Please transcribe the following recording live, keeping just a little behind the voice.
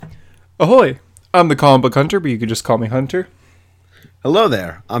Ahoy! I'm the comic book hunter, but you could just call me Hunter. Hello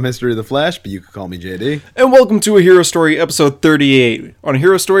there. I'm History of the Flash, but you could call me JD. And welcome to A Hero Story, episode 38. On A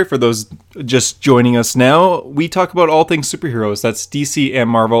Hero Story, for those just joining us now, we talk about all things superheroes. That's DC and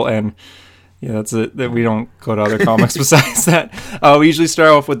Marvel, and yeah, that's it. We don't go to other comics besides that. We usually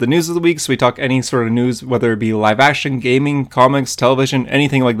start off with the news of the week, so we talk any sort of news, whether it be live action, gaming, comics, television,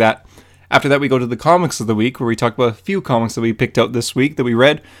 anything like that. After that, we go to the comics of the week, where we talk about a few comics that we picked out this week that we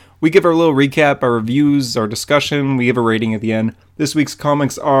read. We give our little recap, our reviews, our discussion. We give a rating at the end. This week's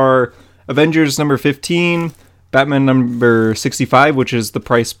comics are Avengers number 15, Batman number 65, which is The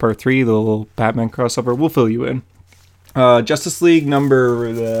Price Part 3, the little Batman crossover. We'll fill you in. Justice League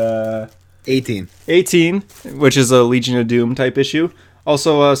number 18, which is a Legion of Doom type issue.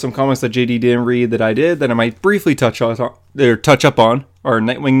 Also, some comics that JD didn't read that I did that I might briefly touch up on are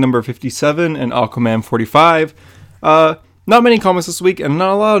Nightwing number 57 and Aquaman 45. Not many comics this week and not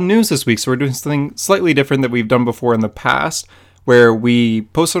a lot of news this week, so we're doing something slightly different that we've done before in the past, where we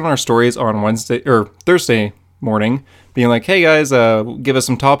post on our stories on Wednesday or Thursday morning, being like, hey guys, give us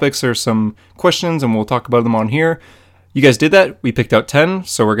some topics or some questions and we'll talk about them on here. You guys did that. We picked out 10,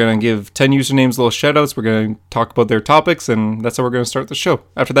 so we're going to give 10 usernames little shoutouts. We're going to talk about their topics, and that's how we're going to start the show.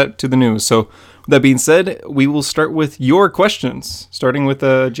 After that, to the news. So, with that being said, we will start with your questions, starting with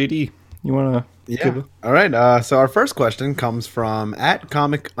JD. You want to... Yeah. All right. So our first question comes from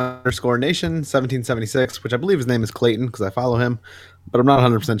 @comic_nation1776, which I believe his name is Clayton because I follow him, but I'm not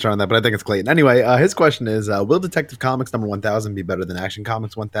 100% sure on that, but I think it's Clayton. Anyway, his question is, will Detective Comics number 1000 be better than Action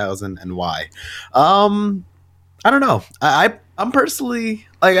Comics 1000 and why? I don't know. I'm personally,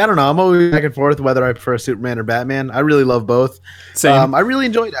 I don't know. I'm always back and forth whether I prefer Superman or Batman. I really love both. Same. I really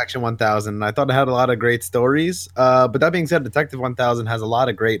enjoyed Action 1000. I thought it had a lot of great stories. But that being said, Detective 1000 has a lot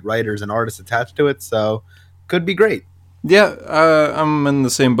of great writers and artists attached to it, so could be great. Yeah, I'm in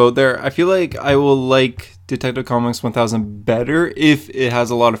the same boat there. I feel like I will like Detective Comics 1000 better if it has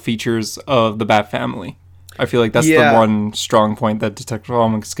a lot of features of the Bat family. I feel like that's the one strong point that Detective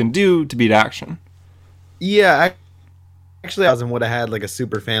Comics can do to beat Action. Yeah, actually, I would have had like a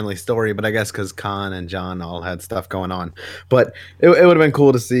super family story, but I guess because Khan and John all had stuff going on. But it would have been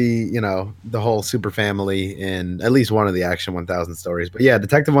cool to see, the whole super family in at least one of the Action 1000 stories. But yeah,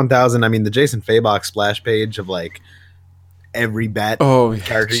 Detective 1000, I mean, the Jason Fabok splash page of like every Bat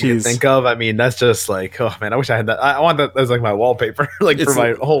character you can think of. I mean, that's just like, oh man, I wish I had that. I want that as like my wallpaper, for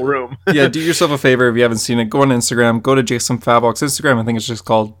my whole room. Yeah, do yourself a favor if you haven't seen it. Go on Instagram, go to Jason Fabok's Instagram. I think it's just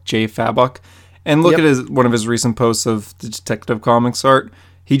called J Fabok. And look at one of his recent posts of the Detective Comics art.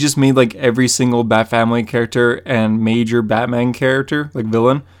 He just made like every single Bat family character and major Batman character, like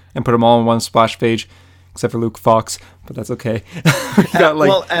villain, and put them all on one splash page, except for Luke Fox, but that's okay.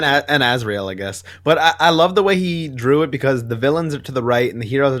 And Azrael, I guess. But I love the way he drew it because the villains are to the right and the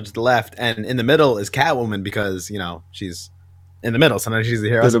heroes are to the left, and in the middle is Catwoman because she's in the middle. Sometimes she's the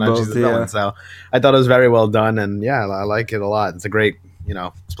hero, sometimes she's the villain. So I thought it was very well done, and yeah, I like it a lot. It's a great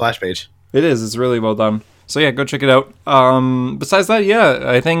splash page. It is. It's really well done. So yeah, go check it out. Besides that,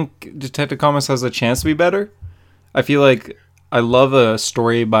 yeah, I think Detective Comics has a chance to be better. I feel like I love a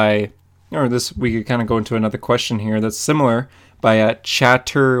story by, we could kind of go into another question here that's similar, by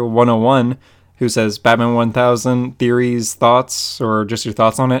Chatter101, who says, Batman 1000, theories, thoughts, or just your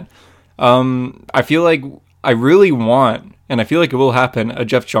thoughts on it. I feel like I really want, and I feel like it will happen, a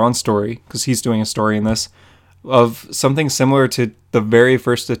Jeff Johns story, because he's doing a story in this, of something similar to the very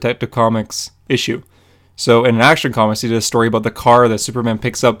first Detective Comics issue. So in an Action Comics, he did a story about the car that Superman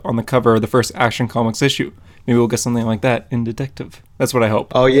picks up on the cover of the first Action Comics issue. Maybe we'll get something like that in Detective. That's what I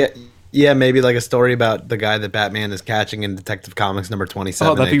hope. Oh, yeah. Yeah, maybe like a story about the guy that Batman is catching in Detective Comics number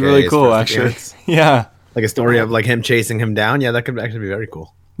 27. Oh, that'd be really cool, actually. Yeah. Like a story of like him chasing him down. Yeah, that could actually be very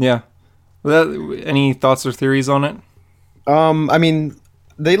cool. Yeah. Any thoughts or theories on it? I mean,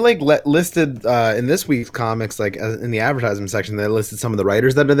 they listed in this week's comics, in the advertisement section, they listed some of the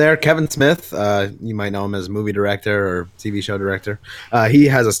writers that are there. Kevin Smith, you might know him as movie director or TV show director. He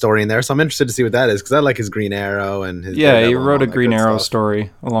has a story in there, so I'm interested to see what that is because I like his Green Arrow and his. Yeah, he wrote a Green Arrow story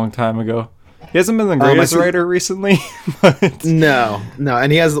a long time ago. He hasn't been the greatest writer recently. But... No,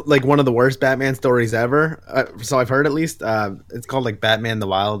 and he has like one of the worst Batman stories ever. So I've heard at least. It's called like Batman the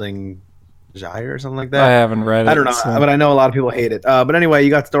Wilding Gyre or something like that. I haven't read it. I don't know, but I know a lot of people hate it. But anyway, you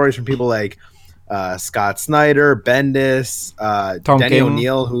got stories from people like Scott Snyder, Bendis, Denny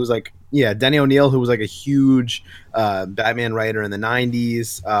O'Neil, who was like a huge Batman writer in the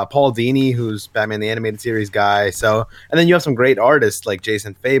 90s. Paul Dini, who's Batman the Animated Series guy. So, and then you have some great artists like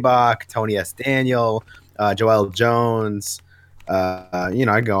Jason Fabok, Tony S. Daniel, Joel Jones.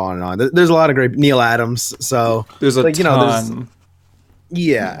 I go on and on. There's a lot of great Neil Adams. So there's a ton.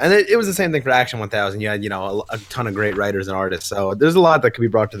 Yeah, and it was the same thing for Action 1000. You had, a ton of great writers and artists, so there's a lot that could be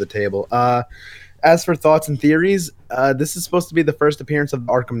brought to the table. As for thoughts and theories, this is supposed to be the first appearance of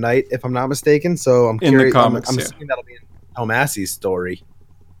Arkham Knight, if I'm not mistaken. So I'm In curious. the comics, I'm yeah. assuming that'll be in Tomasi's story.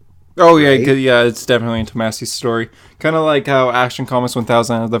 Oh yeah, Right? yeah, it's definitely in Tomasi's story. Kind of like how Action Comics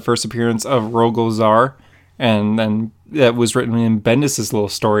 1000 had the first appearance of Rogozar, and then that was written in Bendis' little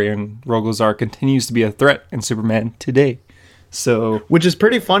story, and Rogozar continues to be a threat in Superman today. So Which is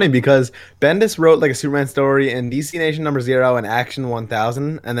pretty funny because Bendis wrote like a Superman story in DC Nation #0 and Action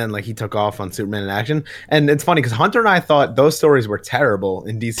 1000, and then like he took off on Superman in Action. And it's funny because Hunter and I thought those stories were terrible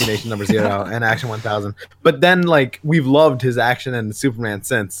in DC Nation #0 and Action 1000, but then like we've loved his Action and Superman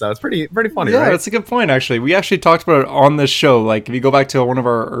since, so it's pretty funny, yeah, right? that's a good point. Actually, we actually talked about it on this show. Like if you go back to one of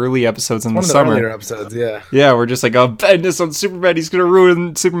our early episodes in One the of the summer, earlier episodes, yeah. yeah, we're just like, oh, Bendis on Superman, he's gonna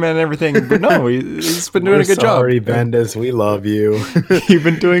ruin Superman and everything. But no, he's been doing a good Sorry, job. Bendis, we love you. You've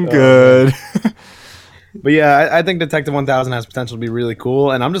been doing good. But yeah, I think Detective 1000 has potential to be really cool.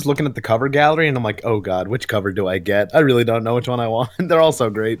 And I'm just looking at the cover gallery and I'm like, oh God, which cover do I get? I really don't know which one I want. They're all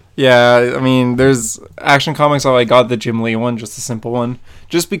so great. Yeah, I mean, there's Action Comics. I got the Jim Lee one, just a simple one,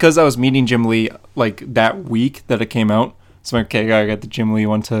 just because I was meeting Jim Lee like that week that it came out. So I'm like, okay, I got the Jim Lee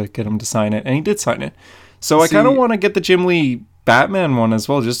one to get him to sign it, and he did sign it. So I kind of want to get the Jim Lee Batman one as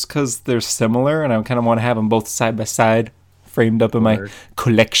well, just because they're similar, and I kind of want to have them both side by side, framed up in my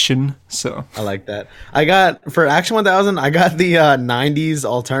collection. So I like that. I got for Action 1000, I got the 90s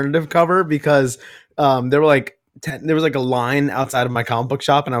alternative cover because there were like there was like a line outside of my comic book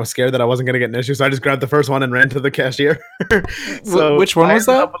shop, and I was scared that I wasn't gonna get an issue, so I just grabbed the first one and ran to the cashier. So which one was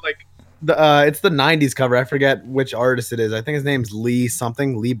that? It's the 90s cover. I forget which artist it is. I think his name's Lee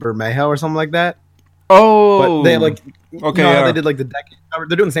something, Lee Bermejo or something like that. Oh, But they like okay, no, yeah. they did like the decade cover.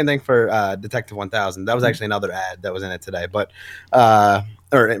 They're doing the same thing for Detective 1000. That was actually another ad that was in it today, but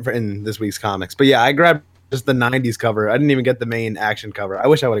in this week's comics. But yeah, I grabbed just the 90s cover. I didn't even get the main Action cover. I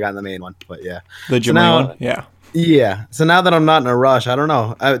wish I would have gotten the main one, but yeah. The Jim Lee one, yeah. Yeah. So now that I'm not in a rush, I don't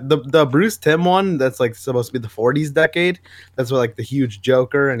know. The Bruce Timm one that's like supposed to be the 40s decade. That's where like the huge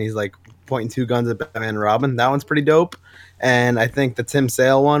Joker and he's like pointing two guns at Batman and Robin. That one's pretty dope. And I think the Tim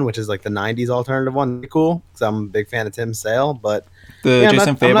Sale one, which is like the 90s alternative one, cool because I'm a big fan of Tim Sale. But the yeah,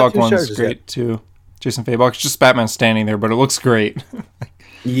 Jason Fabok one's sure great too. Jason Fabok's just Batman standing there, but it looks great.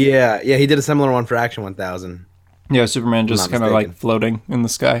 Yeah, he did a similar one for Action 1000. Yeah, Superman just not kind of like mistaken. floating in the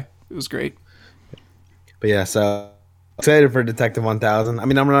sky. It was great. But yeah, so excited for Detective 1000. I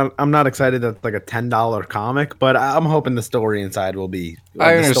mean, I'm not excited that it's like a $10 comic, but I'm hoping the story inside will be.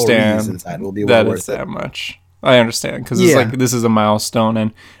 I the stories understand inside will be that worth it's it. that much. I understand because Yeah. this is a milestone,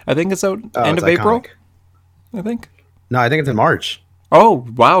 and I think it's out end it's of April. iconic. I think. No, I think it's in March. Oh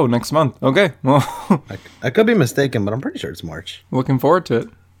wow, next month. Okay, well, I could be mistaken, but I'm pretty sure it's March. looking forward to it.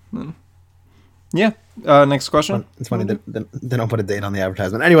 Yeah. Next question. It's funny that they don't put a date on the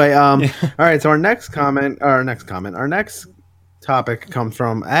advertisement. Anyway, all right. So our next topic comes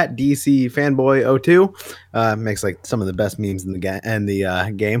from at DC Fanboy02. Makes like some of the best memes in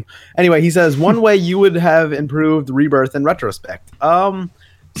the game. Anyway, he says one way you would have improved Rebirth in retrospect. So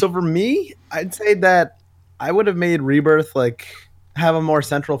for me, I'd say that I would have made Rebirth like have a more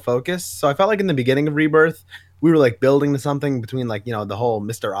central focus. So I felt like in the beginning of Rebirth, we were like building to something between like, the whole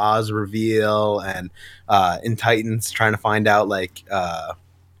Mr. Oz reveal and in Titans trying to find out like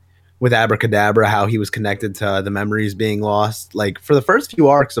with Abracadabra how he was connected to the memories being lost. Like for the first few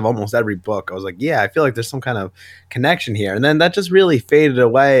arcs of almost every book, I was like, yeah, I feel like there's some kind of connection here. And then that just really faded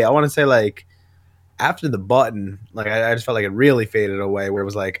away. I want to say like after the button, like I just felt like it really faded away where it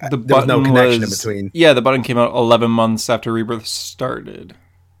was like there was no connection in between. Yeah, the button came out 11 months after Rebirth started.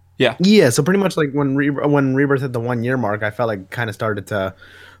 Yeah. Yeah, so pretty much like when Rebirth hit the 1 year mark, I felt like it kind of started to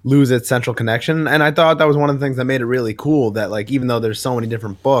lose its central connection. And I thought that was one of the things that made it really cool that like even though there's so many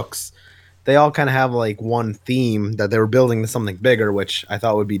different books, they all kind of have like one theme that they were building to something bigger, which I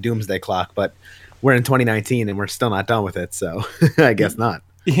thought would be Doomsday Clock, but we're in 2019 and we're still not done with it, so I guess not.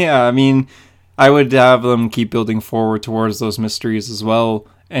 Yeah, I mean, I would have them keep building forward towards those mysteries as well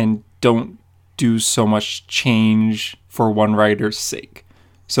and don't do so much change for one writer's sake.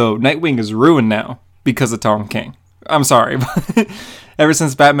 So Nightwing is ruined now because of Tom King. I'm sorry, but ever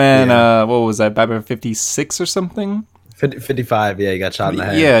since Batman, what was that, Batman 56 or something? 55, yeah, he got shot in the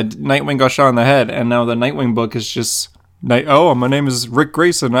head. Yeah, Nightwing got shot in the head, and now the Nightwing book is just, oh, my name is Rick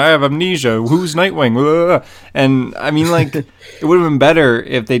Grayson, I have amnesia, who's Nightwing? And, I mean, like, it would have been better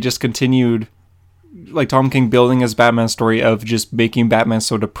if they just continued, like, Tom King building his Batman story of just making Batman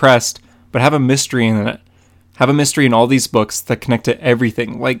so depressed, but have a mystery in it. Have a mystery in all these books that connect to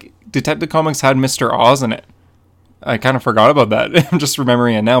everything. Like, Detective Comics had Mr. Oz in it. I kind of forgot about that. I'm just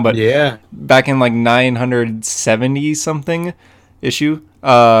remembering it now, but Yeah. back in like 970 something issue,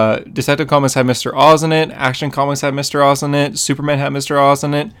 Detective Comics had Mr. Oz in it, Action Comics had Mr. Oz in it, Superman had Mr. Oz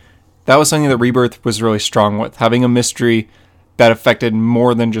in it. That was something that Rebirth was really strong with, having a mystery that affected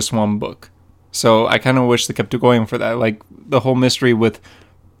more than just one book. So I kind of wish they kept going for that. Like the whole mystery with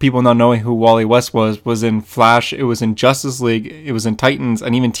people not knowing who Wally West was in Flash, it was in Justice League, it was in Titans,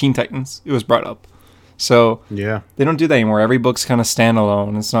 and even Teen Titans. It was brought up. So Yeah. they don't do that anymore. Every book's kind of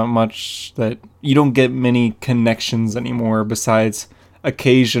standalone. It's not much that you don't get many connections anymore besides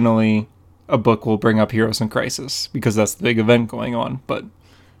occasionally a book will bring up Heroes in Crisis because that's the big event going on, but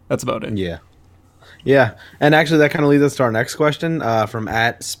that's about it. Yeah. Yeah. And actually, that kind of leads us to our next question from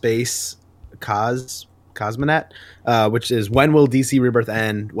at Space Cosmonet, which is, when will DC Rebirth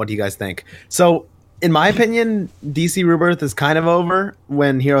end? What do you guys think? So, in my opinion, DC Rebirth is kind of over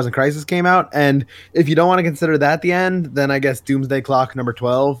when Heroes in Crisis came out. And if you don't want to consider that the end, then I guess Doomsday Clock number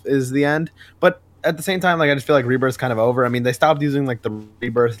 12 is the end. But at the same time, like, I just feel like Rebirth's kind of over. I mean, they stopped using like the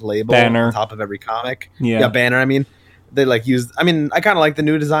Rebirth label Banner on top of every comic. Yeah, Banner. I mean, they like used. I mean, I kind of like the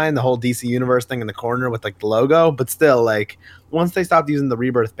new design, the whole DC Universe thing in the corner with like the logo. But still, like, once they stopped using the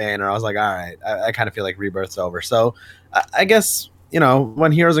Rebirth banner, I was like, all right, I kind of feel like Rebirth's over. So I guess,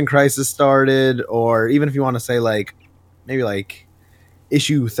 when Heroes in Crisis started, or even if you want to say like maybe like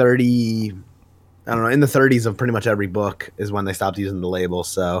issue 30, I don't know, in the 30s of pretty much every book is when they stopped using the label.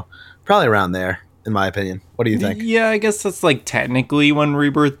 So probably around there, in my opinion. What do you think? Yeah, I guess that's like technically when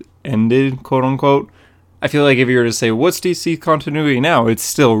Rebirth ended, quote unquote. I feel like if you were to say, what's DC continuity now? It's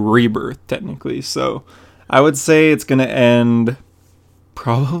still Rebirth, technically. So I would say it's going to end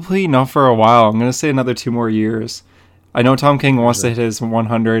probably not for a while. I'm going to say another 2 more years. I know Tom King wants to hit his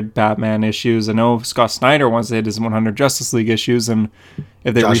 100 Batman issues. I know Scott Snyder wants to hit his 100 Justice League issues. And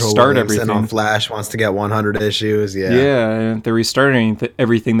if they restart everything on Flash wants to get 100 issues. Yeah, and if they restart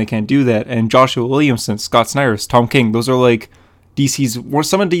everything, they can't do that. And Joshua Williamson, Scott Snyder, Tom King, those are like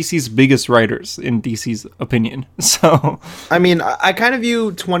some of DC's biggest writers in DC's opinion. So I mean, I kind of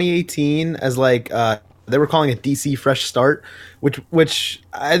view 2018 as like they were calling it DC Fresh Start, which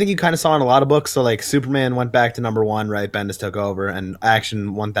I think you kind of saw in a lot of books. So like Superman went back to number 1, right? Bendis took over, and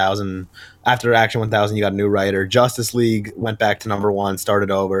Action 1000. After Action 1000, you got a new writer. Justice League went back to number 1,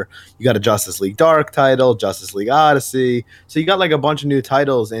 started over. You got a Justice League Dark title, Justice League Odyssey. So you got like a bunch of new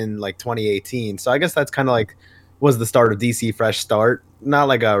titles in like 2018. So I guess that's kind of like was the start of DC Fresh Start. Not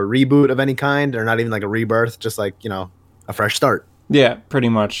like a reboot of any kind, or not even like a rebirth, just like, a fresh start. Yeah, pretty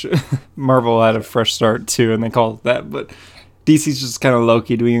much. Marvel had a fresh start too, and they call it that. But DC's just kind of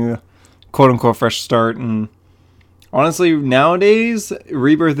low-key doing a quote-unquote fresh start. And honestly, nowadays,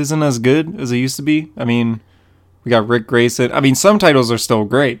 Rebirth isn't as good as it used to be. I mean, we got Rick Grayson. I mean, some titles are still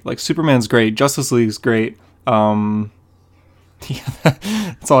great. Like, Superman's great. Justice League's great. Yeah,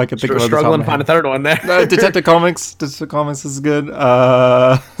 that's all I can think of. Struggling to find a third one there. Detective Comics is good.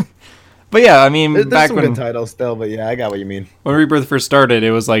 But yeah, I mean, there's back some when good titles still, but yeah, I got what you mean. When Rebirth first started,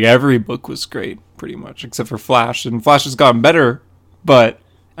 it was like every book was great, pretty much, except for Flash. And Flash has gotten better, but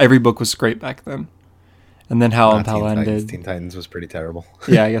every book was great back then. And then Hal and Pal ended. Teen Titans was pretty terrible.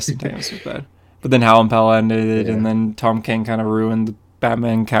 Yeah, I guess Teen Titans was bad. But then Hal and Pal ended, and then Tom King kind of ruined the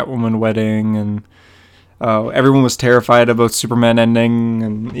Batman Catwoman wedding, and everyone was terrified about Superman ending.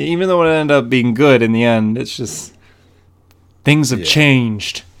 And even though it ended up being good in the end, it's just things have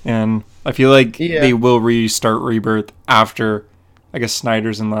changed. And I feel like they will restart Rebirth after, I guess,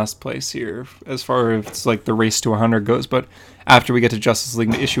 Snyder's in last place here, as far as it's like the race to 100 goes. But after we get to Justice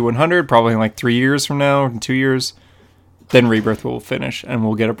League issue 100, probably in like 3 years from now, in 2 years, then Rebirth will finish and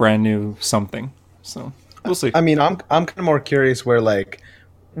we'll get a brand new something. So we'll see. I mean, I'm kind of more curious where like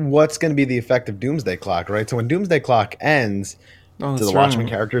what's going to be the effect of Doomsday Clock, right? So when Doomsday Clock ends, do the Watchmen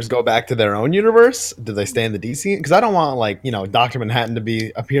characters go back to their own universe? Do they stay in the DC? Because I don't want like Dr. Manhattan to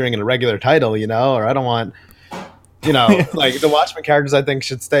be appearing in a regular title, or I don't want like the Watchmen characters. I think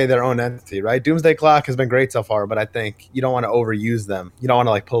should stay their own entity, right? Doomsday Clock has been great so far, but I think you don't want to overuse them. You don't want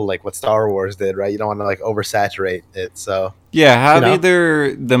to like pull like what Star Wars did, right? You don't want to like oversaturate it. So yeah, have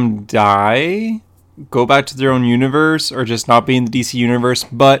either them die, go back to their own universe, or just not be in the DC universe,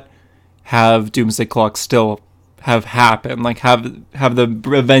 but have Doomsday Clock still have happen, like have the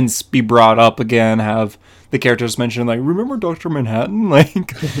events be brought up again, have the characters mentioned like, remember Dr. Manhattan,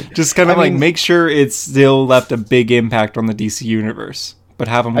 like just kind of like make sure it's still left a big impact on the DC universe, but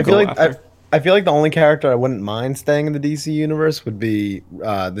have them go after. I feel like the only character I wouldn't mind staying in the DC universe would be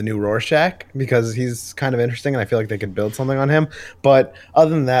the new Rorschach, because he's kind of interesting and I feel like they could build something on him. But other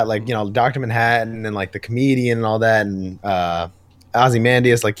than that, like, Dr. Manhattan and like the comedian and all that, and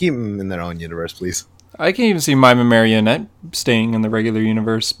Ozymandias, like keep them in their own universe, please. I can even see Mime and Marionette staying in the regular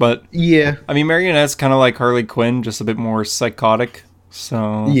universe, but Yeah, I mean, Marionette's kind of like Harley Quinn, just a bit more psychotic.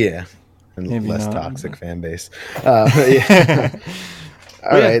 So yeah, and maybe less not. toxic fan base. Yeah.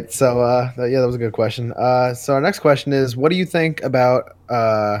 All right. So, yeah, that was a good question. So our next question is, what do you think about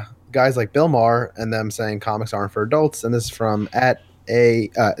guys like Bill Maher and them saying comics aren't for adults? And this is from at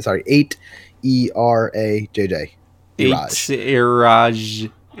 8ERAJJ.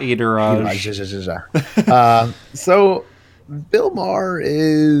 Iraj. So Bill Maher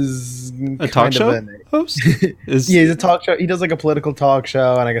is A talk kind show of an host? yeah, he's a talk show. He does like a political talk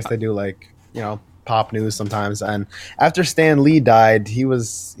show, and I guess they do like pop news sometimes. And after Stan Lee died, he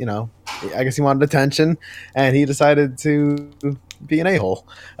was I guess he wanted attention, and he decided to be an a-hole.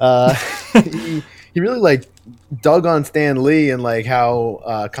 He really like dug on Stan Lee and like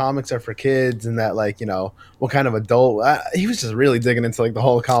how comics are for kids and that like what kind of adult he was just really digging into like the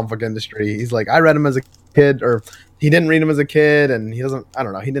whole comic book industry. He's like, I read him as a kid, or he didn't read him as a kid, and he doesn't, I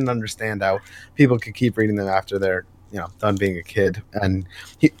don't know, he didn't understand how people could keep reading them after they're done being a kid. And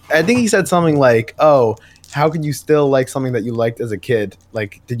I think he said something like, oh, how could you still like something that you liked as a kid?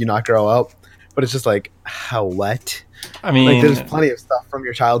 Like, did you not grow up? But it's just like, how what? I mean, like, there's plenty of stuff from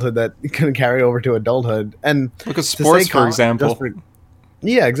your childhood that can carry over to adulthood. And look at sports, for example.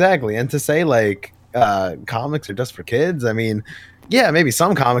 Yeah, exactly. And to say like comics are just for kids, I mean, yeah, maybe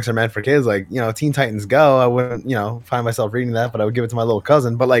some comics are meant for kids, like Teen Titans Go. I wouldn't find myself reading that, but I would give it to my little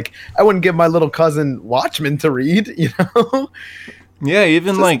cousin. But like, I wouldn't give my little cousin Watchmen to read. Yeah,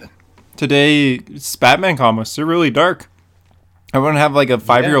 even like today's Batman comics, they're really dark. I wouldn't have like a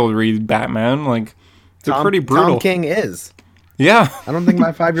 5-year-old read Batman. Like, they're pretty brutal. Tom King is. Yeah. I don't think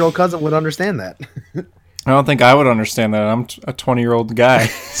my 5-year-old cousin would understand that. I don't think I would understand that. I'm a 20-year-old guy.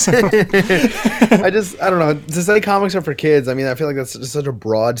 So. I don't know. To say comics are for kids, I mean, I feel like that's just such a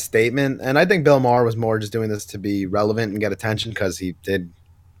broad statement. And I think Bill Maher was more just doing this to be relevant and get attention, because he did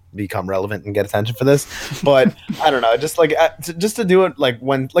become relevant and get attention for this. But I don't know. Just like just to do it like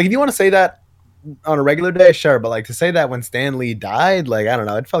when, like, if you want to say that on a regular day, sure. But like to say that when Stan Lee died, like, I don't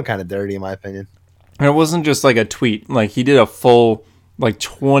know. It felt kind of dirty in my opinion. And it wasn't just like a tweet. Like, he did a full like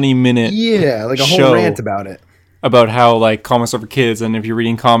 20-minute like a whole rant about it, about how like comics are for kids, and if you're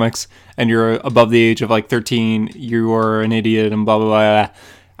reading comics and you're above the age of like 13, you are an idiot, and blah blah blah.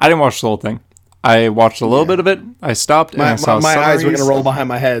 I didn't watch the whole thing. I watched a little bit of it. I stopped and I saw my eyes were summaries. gonna roll behind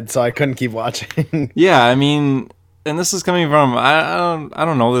my head, so I couldn't keep watching. Yeah, I mean, and this is coming from I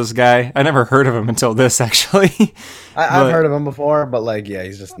don't know this guy. I never heard of him until this, actually. I've heard of him before, but like, yeah,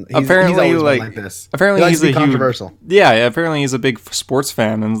 he's apparently he's always like this. Apparently he's a controversial. Apparently he's a big sports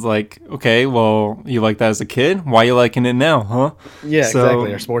fan, and it's like, okay, well, you like that as a kid? Why are you liking it now, huh? Yeah,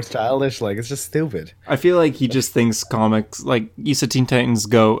 exactly. Are sports childish? Like, it's just stupid. I feel like he just thinks comics, like you said, Teen Titans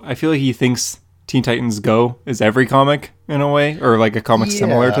Go. I feel like he thinks Teen Titans Go is every comic in a way, or like a comic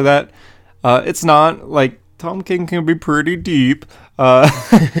similar to that. It's not. Like, Tom King can be pretty deep.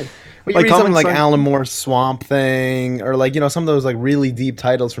 But you read something like Alan Moore's Swamp Thing, or like, some of those like really deep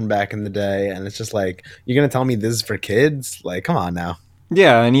titles from back in the day, and it's just like, you're gonna tell me this is for kids? Like, come on now.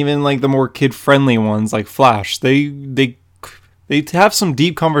 Yeah, and even like the more kid-friendly ones, like Flash, they have some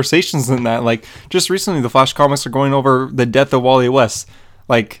deep conversations in that. Like, just recently, the Flash comics are going over the death of Wally West.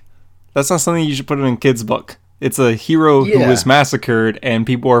 Like, that's not something you should put in a kid's book. It's a hero who was massacred, and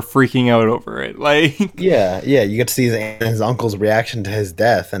people are freaking out over it. Like, yeah, you get to see his uncle's reaction to his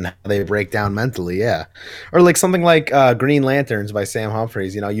death and how they break down mentally. Yeah, or like something like Green Lanterns by Sam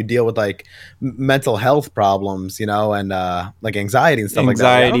Humphries. You deal with like mental health problems, and like anxiety and stuff like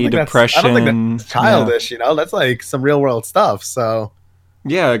that. Anxiety, depression. I don't think that's childish. That's like some real world stuff. So.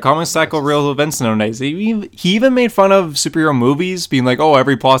 Yeah, comics tackle real events nowadays. He even made fun of superhero movies, being like, oh,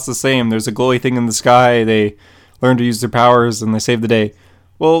 every plot's the same. There's a glowy thing in the sky. They learn to use their powers, and they save the day.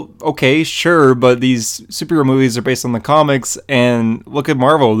 Well, okay, sure, but these superhero movies are based on the comics, and look at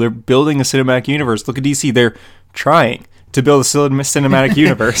Marvel. They're building a cinematic universe. Look at DC. They're trying to build a cinematic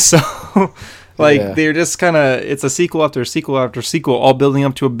universe. So, like, they're just kind of, it's a sequel after sequel after sequel, all building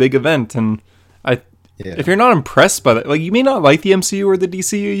up to a big event, and if you're not impressed by that, like, you may not like the MCU or the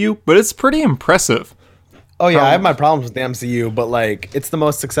DCU, but it's pretty impressive. Oh yeah, I have my problems with the MCU, but like, it's the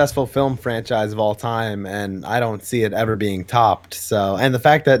most successful film franchise of all time, and I don't see it ever being topped. So, and the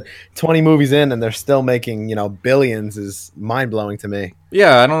fact that 20 movies in and they're still making billions is mind blowing to me.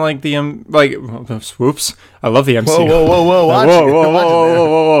 Yeah, I don't like the whoops. I love the MCU. Whoa!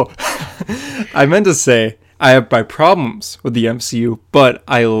 I meant to say, I have my problems with the MCU, but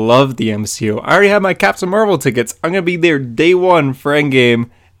I love the MCU. I already have my Captain Marvel tickets. I'm gonna be there day one for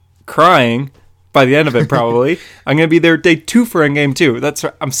Endgame, crying. by the end of it, probably. I'm going to be there day 2 for Endgame too.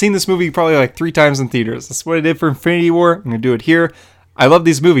 I'm seeing this movie probably like 3 times in theaters. That's what I did for Infinity War. I'm going to do it here. I love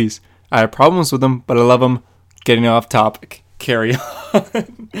these movies. I have problems with them, but I love them. Getting off topic. Carry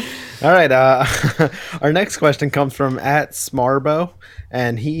on. All right. Our next question comes from @Smarbo,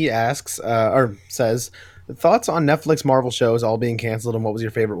 and he asks or says, thoughts on Netflix Marvel shows all being canceled, and what was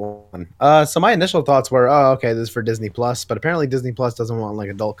your favorite one? So my initial thoughts were, oh, okay, this is for Disney Plus, but apparently Disney Plus doesn't want like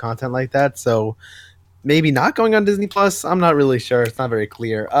adult content like that, so maybe not going on Disney Plus. I'm not really sure. It's not very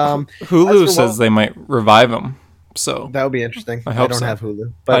clear. Hulu says they might revive them, so that would be interesting. I don't have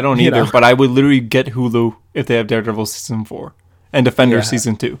Hulu, but I don't either. But I would literally get Hulu if they have Daredevil season 4 and Defenders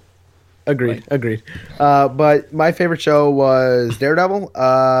season 2. Agreed. But my favorite show was Daredevil.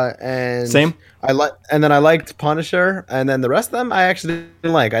 And same. And then I liked Punisher, and then the rest of them I actually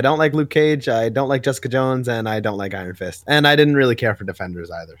didn't like. I don't like Luke Cage, I don't like Jessica Jones, and I don't like Iron Fist, and I didn't really care for Defenders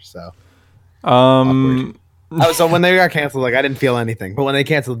either. So, so when they got canceled, like I didn't feel anything, but when they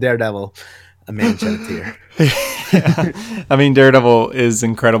canceled Daredevil, a man shed a tear. Yeah. I mean, Daredevil is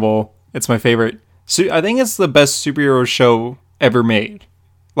incredible. It's my favorite. So I think it's the best superhero show ever made.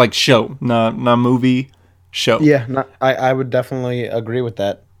 Like show, not movie, show. Yeah, I would definitely agree with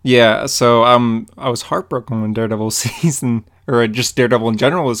that. Yeah, so I was heartbroken when Daredevil season, or just Daredevil in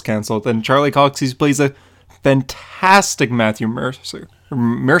general, was canceled. And Charlie Cox, he plays a fantastic Matthew Murdoch. Sorry,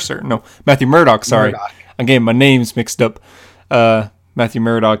 Murdoch. I'm getting my names mixed up. Matthew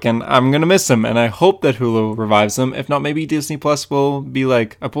Murdoch, and I'm gonna miss him. And I hope that Hulu revives him. If not, maybe Disney Plus will be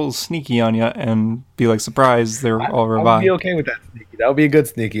like a little sneaky on you and be like, surprise, they're all revived. I would be okay with that sneaky. That would be a good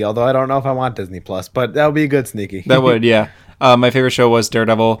sneaky. Although I don't know if I want Disney Plus, but that would be a good sneaky. That would, yeah. My favorite show was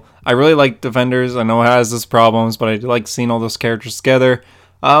Daredevil. I really like Defenders. I know it has its problems, but I do like seeing all those characters together.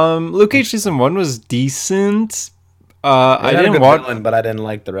 Luke Cage season 1 was decent. I didn't watch, villain, but I didn't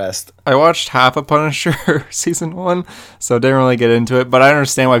like the rest. I watched half of Punisher season 1, so I didn't really get into it. But I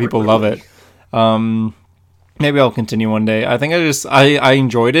understand why people love it. Maybe I'll continue one day. I think I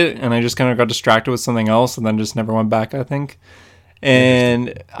enjoyed it, and I just kind of got distracted with something else, and then just never went back, I think.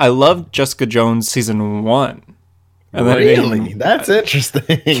 And I loved Jessica Jones season 1. And then really? That's interesting.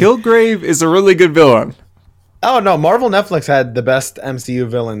 Kilgrave is a really good villain. Oh, no. Marvel Netflix had the best MCU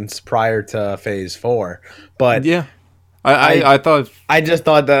villains prior to Phase 4. But yeah. I just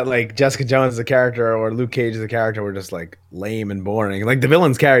thought that like Jessica Jones as a character or Luke Cage as a character were just like lame and boring. Like the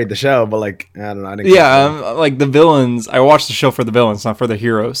villains carried the show, but like I don't know. Like the villains. I watched the show for the villains, not for the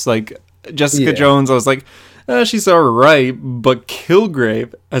heroes. Like Jessica Jones, I was like, she's alright, but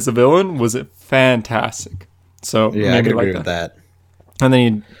Kilgrave as a villain was fantastic. So yeah, I could agree with that. And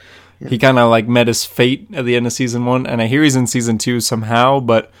then he kind of like met his fate at the end of season 1, and I hear he's in season 2 somehow,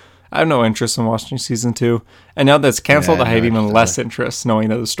 but I have no interest in watching season 2. And now that's canceled, I have even less interest, knowing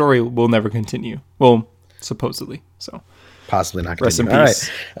that the story will never continue. Well, supposedly. So possibly not. Rest in peace.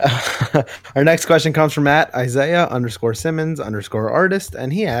 All right. Our next question comes from @Isaiah_Simmons_artist,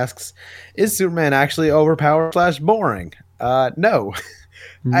 and he asks, "Is Superman actually overpowered / boring?" No.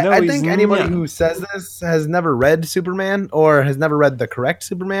 No, I think anybody who says this has never read Superman or has never read the correct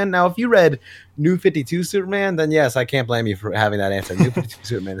Superman. Now, if you read New 52 Superman, then yes, I can't blame you for having that answer. New 52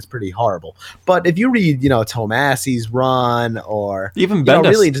 Superman is pretty horrible. But if you read, Tomasi's run or even Bendis,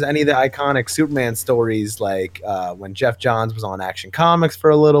 really just any of the iconic Superman stories, like when Jeff Johns was on Action Comics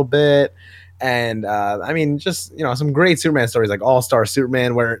for a little bit, and some great Superman stories like All-Star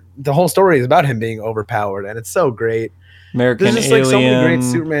Superman, where the whole story is about him being overpowered, and it's so great. American There's just Alien. like so many great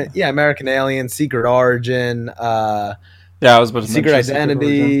Superman. Yeah, American Alien, Secret Origin. I was about to Secret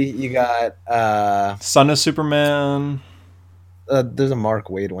Identity. You got Son of Superman. There's a Mark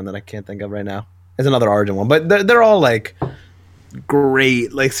Waid one that I can't think of right now. There's another Origin one, but they're all like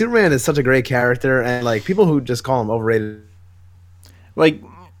great. Like Superman is such a great character, and like people who just call him overrated. Like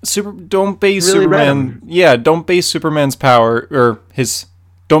don't base Superman. Yeah, don't base Superman's power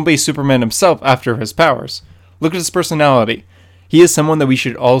don't base Superman himself after his powers. Look at his personality. He is someone that we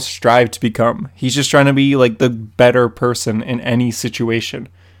should all strive to become. He's just trying to be like the better person in any situation.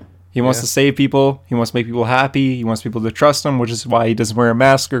 He wants to save people. He wants to make people happy. He wants people to trust him, which is why he doesn't wear a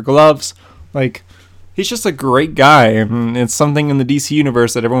mask or gloves. Like, he's just a great guy. And it's something in the DC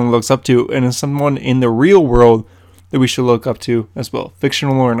universe that everyone looks up to. And it's someone in the real world that we should look up to as well.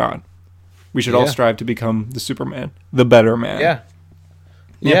 Fictional or not. We should all strive to become the Superman. The better man.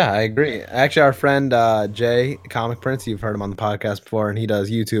 Yeah, I agree. Actually, our friend Jay, Comic Prince, you've heard him on the podcast before, and he does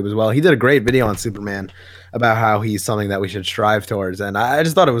YouTube as well. He did a great video on Superman about how he's something that we should strive towards, and I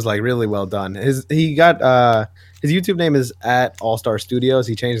just thought it was like really well done. His YouTube name is @All-Star Studios.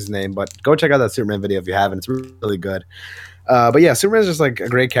 He changed his name, but go check out that Superman video if you haven't. It's really good. But yeah, Superman's just like a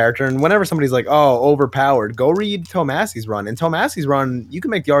great character. And whenever somebody's like, "Oh, overpowered," go read Tomasi's run. In Tomasi's run, you can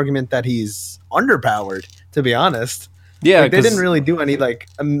make the argument that he's underpowered. To be honest, Yeah, like they didn't 'cause really do any like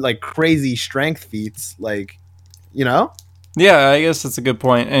crazy strength feats, like you know. yeah, I guess that's a good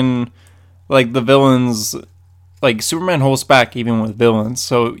point. And like the villains, like Superman holds back even with villains.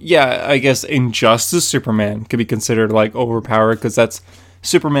 So yeah, I guess Injustice Superman could be considered like overpowered because that's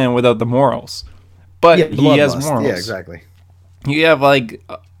Superman without the morals. But Yeah, he has bloodlust. morals. Yeah, exactly. You have like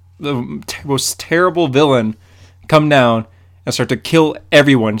the most terrible villain come down and start to kill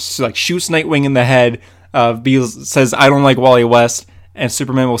everyone. Just, like shoots Nightwing in the head. Says I don't like Wally West, and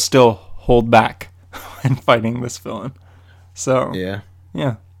Superman will still hold back when fighting this villain. So Yeah.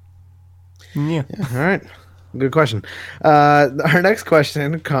 yeah. All right. Good question. Our next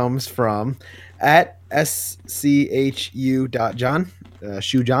question comes from at schu.john,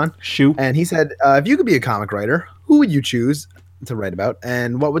 Shoe John. Shoe. And he said, if you could be a comic writer, who would you choose to write about?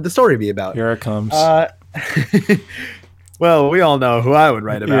 And what would the story be about? Here it comes. Well, we all know who I would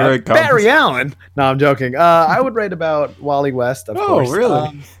write Here about. it comes. Barry Allen. No, I'm joking. I would write about Wally West, of course. Oh,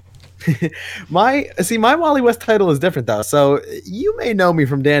 really? My Wally West title is different though, so you may know me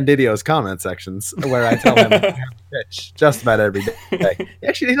from Dan Didio's comment sections where I tell him to pitch just about every day.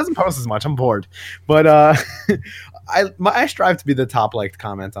 Actually, he doesn't post as much. I'm bored, but I strive to be the top liked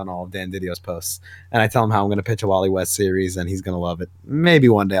comment on all of Dan Didio's posts, and I tell him how I'm going to pitch a Wally West series, and he's going to love it. Maybe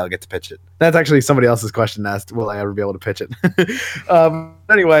one day I'll get to pitch it. That's actually somebody else's question asked, will I ever be able to pitch it?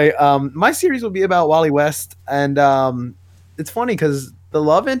 Anyway, my series will be about Wally West, and it's funny because the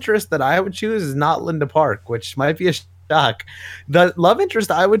love interest that I would choose is not Linda Park, which might be a shock. The love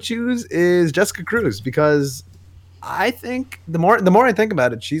interest I would choose is Jessica Cruz because I think the more I think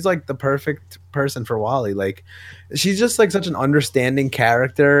about it, she's like the perfect person for Wally. Like she's just like such an understanding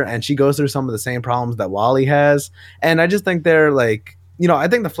character, and she goes through some of the same problems that Wally has. And I just think they're like, I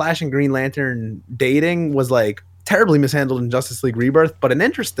think the Flash and Green Lantern dating was like terribly mishandled in Justice League Rebirth, but an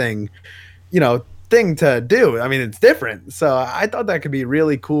interesting, thing to do. I mean, it's different. So I thought that could be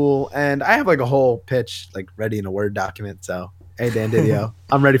really cool. And I have like a whole pitch like ready in a Word document. So hey, Dan Didio,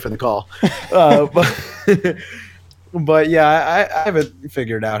 I'm ready for the call. But yeah, I haven't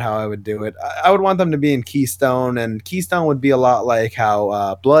figured out how I would do it. I would want them to be in Keystone, and Keystone would be a lot like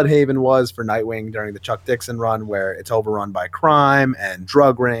how Bloodhaven was for Nightwing during the Chuck Dixon run, where it's overrun by crime and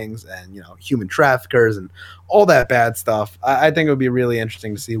drug rings and human traffickers and all that bad stuff. I think it would be really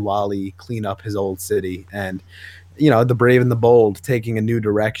interesting to see Wally clean up his old city, and the brave and the bold taking a new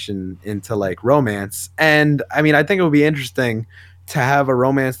direction into like romance. And I mean, I think it would be interesting to have a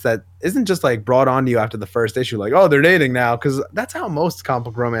romance that isn't just like brought on to you after the first issue, like, oh, they're dating now, because that's how most comic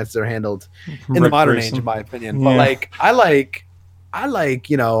book romances are handled in the modern age, in my opinion. Yeah. But like I like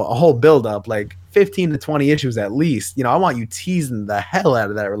a whole build up, like 15 to 20 issues at least. I want you teasing the hell out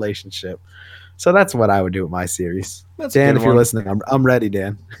of that relationship. So that's what I would do with my series. That's Dan, if you're listening, I'm ready,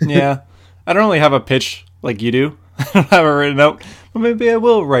 Dan. Yeah, I don't really have a pitch like you do. I don't have it written out, but maybe I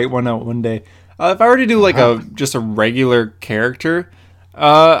will write one out one day. If I were to do like just a regular character,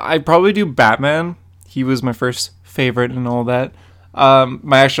 I'd probably do Batman. He was my first favorite and all that.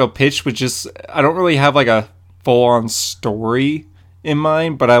 My actual pitch was just, I don't really have like a full-on story in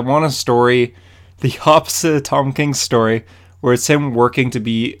mind, but I want a story, the opposite of Tom King's story, where it's him working to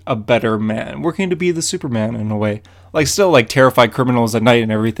be a better man, working to be the Superman in a way. Like still like terrify criminals at night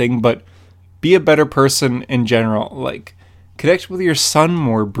and everything, but be a better person in general. Like connect with your son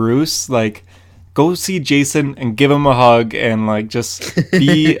more, Bruce. Like go see Jason and give him a hug and like just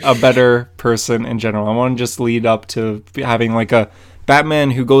be a better person in general. I want to just lead up to having like a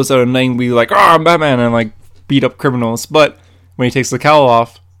Batman who goes out at night and be like, oh, I'm Batman, and like beat up criminals. But when he takes the cowl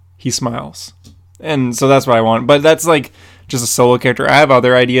off, he smiles. And so that's what I want. But that's like just a solo character. I have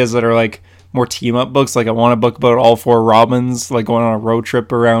other ideas that are like more team up books. Like I want a book about all four Robins, like going on a road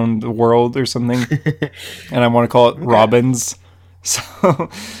trip around the world or something. And I want to call it Robins. So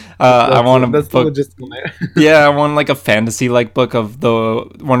I want a book. Yeah, I want like a fantasy like book of the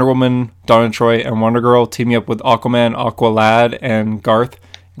Wonder Woman, Donna Troy, and Wonder Girl teaming up with Aquaman, Aqualad, and Garth,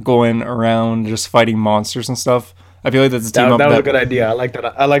 going around just fighting monsters and stuff. I feel like that's a team up. That was a good idea. I like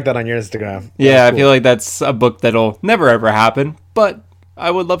that. I like that on your Instagram. Yeah, cool. I feel like that's a book that'll never ever happen, but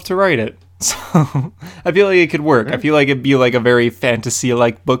I would love to write it. So I feel like it could work. I feel like it'd be like a very fantasy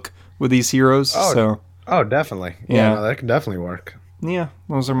like book with these heroes. Oh, definitely. Yeah, no, that can definitely work. Yeah,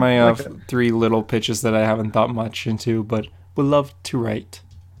 those are my three little pitches that I haven't thought much into, but would love to write.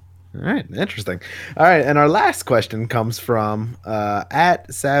 All right, interesting. All right, and our last question comes from at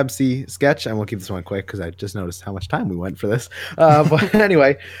Sabsy Sketch, and we'll keep this one quick because I just noticed how much time we went for this. But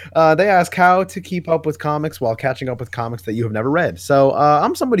anyway, they ask how to keep up with comics while catching up with comics that you have never read. So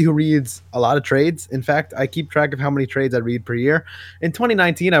I'm somebody who reads a lot of trades. In fact, I keep track of how many trades I read per year. In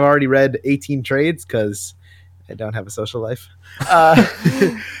 2019, I've already read 18 trades because I don't have a social life.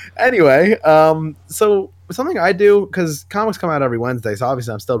 Anyway, so something I do, because comics come out every Wednesday, so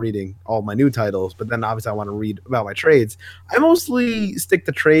obviously I'm still reading all my new titles, but then obviously I want to read about my trades. I mostly stick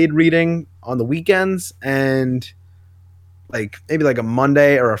to trade reading on the weekends and like maybe like a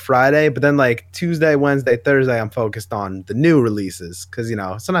Monday or a Friday, but then like Tuesday, Wednesday, Thursday, I'm focused on the new releases because, you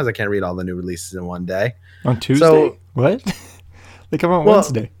know, sometimes I can't read all the new releases in one day. On Tuesday? So, what? They come out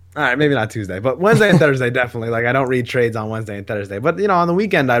Wednesday. All right, maybe not Tuesday, but Wednesday and Thursday definitely. Like I don't read trades on Wednesday and Thursday, but you know, on the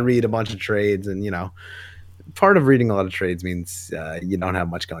weekend I read a bunch of trades, and you know, part of reading a lot of trades means you don't have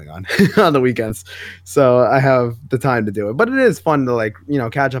much going on on the weekends, so I have the time to do it. But it is fun to like, you know,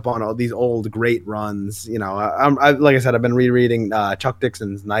 catch up on all these old great runs. You know, like I said, I've been rereading Chuck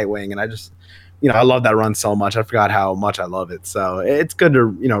Dixon's Nightwing, and I just, you know, I love that run so much. I forgot how much I love it, so it's good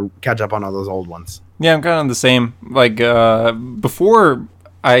to, you know, catch up on all those old ones. Yeah, I'm kind of the same. Like before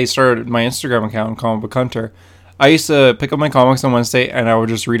I started my Instagram account, Comic Book Hunter, I used to pick up my comics on Wednesday and I would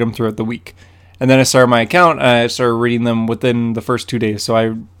just read them throughout the week. And then I started my account and I started reading them within the first 2 days. So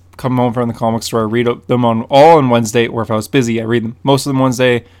I come home from the comic store, I read them all on Wednesday, or if I was busy, I read them most of them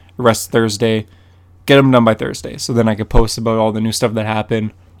Wednesday, the rest Thursday, get them done by Thursday. So then I could post about all the new stuff that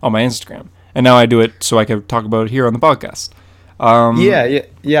happened on my Instagram. And now I do it so I could talk about it here on the podcast.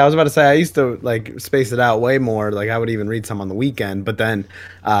 Yeah. I was about to say I used to like space it out way more. Like I would even read some on the weekend, but then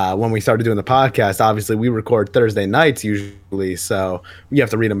when we started doing the podcast, obviously we record Thursday nights usually, so you have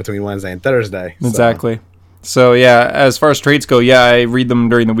to read them between Wednesday and Thursday. Exactly. So yeah, as far as trades go, yeah, I read them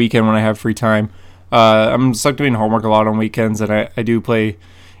during the weekend when I have free time. I'm stuck doing homework a lot on weekends, and I do play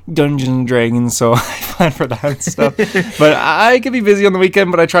Dungeons and Dragons, so I plan for that and stuff. But I can be busy on the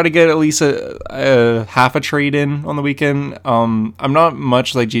weekend, but I try to get at least a half a trade in on the weekend. I'm not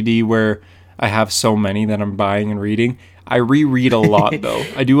much like GD where I have so many that I'm buying and reading. I reread a lot though.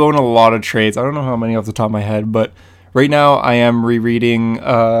 I do own a lot of trades. I don't know how many off the top of my head, but right now I am rereading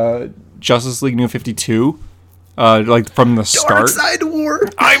Justice League New 52. Like from the start. Dark Side War.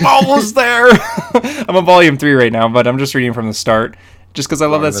 I'm almost there. I'm on volume 3 right now, but I'm just reading from the start. Just because I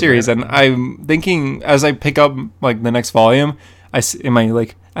love that series, and I'm thinking as I pick up like the next volume, I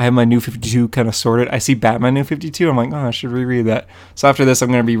have my New 52 kind of sorted. I see Batman New 52. I'm like, oh, I should reread that. So after this, I'm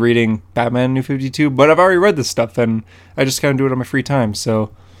going to be reading Batman New 52. But I've already read this stuff, and I just kind of do it on my free time.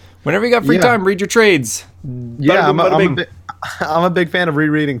 So whenever you got free time, read your trades. Yeah, I'm a big fan of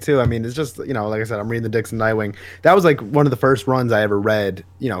rereading too. I mean, it's just, you know, like I said, I'm reading the Dixon Nightwing. That was like one of the first runs I ever read,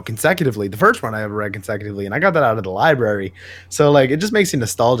 you know, consecutively. The first run I ever read consecutively, and I got that out of the library. So like, it just makes you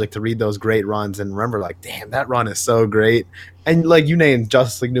nostalgic to read those great runs and remember, like, damn, that run is so great. And like you named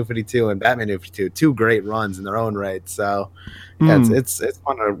Justice League New 52 and Batman New 52, two great runs in their own right. So yeah, it's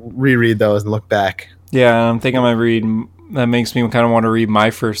fun to reread those and look back. Yeah, I'm thinking I might read. That makes me kind of want to read my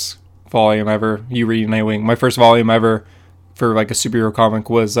first volume ever. You read Nightwing. My first volume ever for like a superhero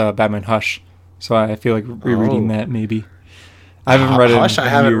comic was Batman Hush, so I feel like rereading that maybe. I haven't read Hush. I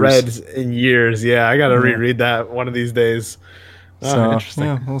haven't read in years. Yeah, I gotta reread that one of these days. So, interesting.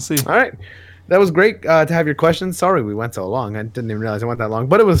 Yeah, we'll see. All right, that was great to have your questions. Sorry we went so long. I didn't even realize it went that long,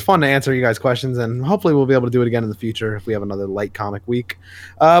 but it was fun to answer you guys' questions, and hopefully we'll be able to do it again in the future if we have another light comic week.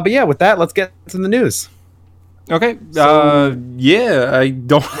 But yeah, with that, let's get to the news. Okay. Yeah, I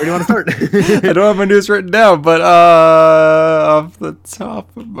don't. Where do you want to start? I don't have my news written down, but off the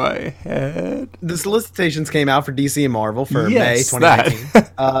top of my head, the solicitations came out for DC and Marvel for May 2019.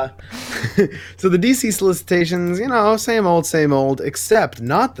 So the DC solicitations, you know, same old, except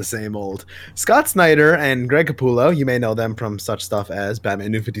not the same old. Scott Snyder and Greg Capullo, you may know them from such stuff as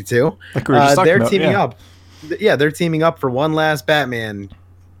Batman New 52. Like we were just they're teaming up. Yeah, they're teaming up for one last Batman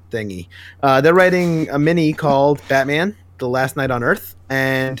thingy. They're writing a mini called Batman: The Last Night on Earth,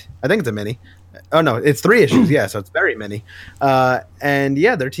 and I think it's a mini. Oh no, it's 3 issues. Yeah, so it's very mini. And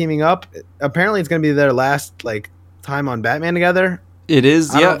yeah, they're teaming up. Apparently, it's going to be their last like time on Batman together. It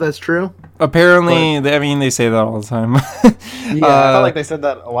is. I don't know if that's true. Apparently, they say that all the time. Yeah, I felt like they said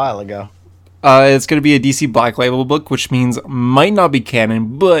that a while ago. It's going to be a DC Black Label book, which means might not be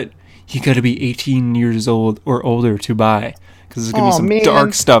canon, but you got to be 18 years old or older to buy. Because there's going to be some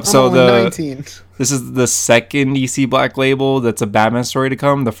dark stuff. I'm only 19. This is the second DC Black Label that's a Batman story to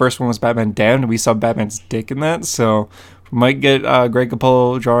come. The first one was Batman Damned. We saw Batman's dick in that. So Might get Greg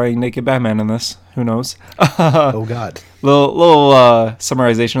Capullo drawing naked Batman in this. Who knows? Oh God. Little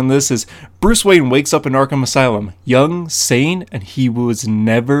summarization on this is Bruce Wayne wakes up in Arkham Asylum, young, sane, and he was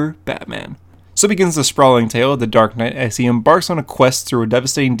never Batman. So begins the sprawling tale of the Dark Knight as he embarks on a quest through a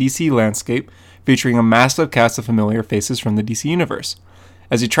devastating DC landscape featuring a massive cast of familiar faces from the DC universe.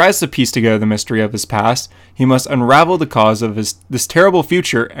 As he tries to piece together the mystery of his past, he must unravel the cause of this terrible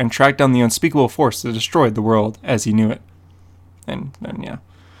future and track down the unspeakable force that destroyed the world as he knew it. And yeah,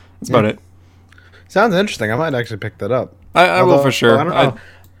 that's about it. Sounds interesting. I might actually pick that up. I will for sure. I don't know.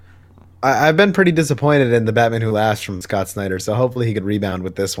 I've been pretty disappointed in the Batman Who Laughs from Scott Snyder, so hopefully he could rebound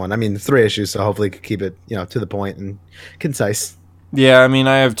with this one. I mean, 3 issues, so hopefully he could keep it, to the point and concise. Yeah, I mean,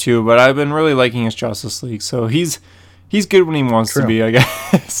 I have 2, but I've been really liking his Justice League, so he's good when he wants to be, I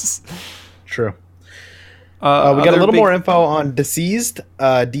guess. True. We got a little more info on Deceased,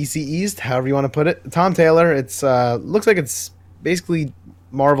 DCeased, however you want to put it. Tom Taylor. It's looks like it's basically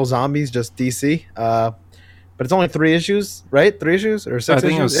Marvel Zombies, just DC. But it's only 3 issues, right? 3 issues or 6 issues? I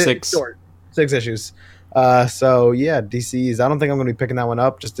think it was 6. Short. 6 issues. So yeah, DC's. I don't think I'm going to be picking that one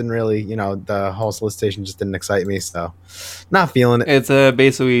up. Just didn't really, the whole solicitation just didn't excite me. So not feeling it. It's a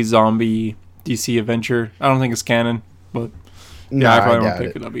basically zombie DC adventure. I don't think it's canon, but I probably won't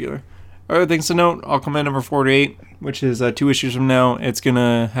pick it up either. Other things to note: Aquaman number 48, which is 2 issues from now. It's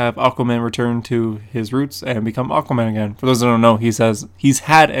gonna have Aquaman return to his roots and become Aquaman again. For those that don't know, he's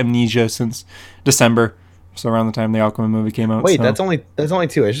had amnesia since December. So around the time the Aquaman movie came out. Wait, that's only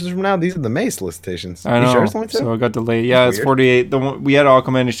 2 issues from now. These are the May solicitations. I know. You sure it's only 2? So it got delayed. Yeah, it's 48. The one we had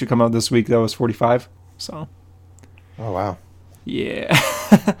Aquaman issue come out this week. That was 45. So. Oh wow. Yeah.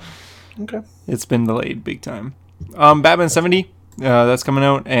 Okay. It's been delayed big time. Batman 70. That's coming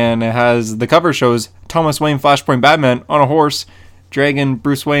out, and it has the cover shows Thomas Wayne Flashpoint Batman on a horse, dragging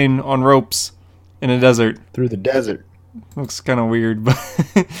Bruce Wayne on ropes in a desert. Through the desert. Looks kind of weird, but.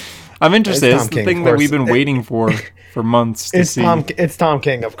 I'm interested. It's the thing that we've been waiting for months to see. It's Tom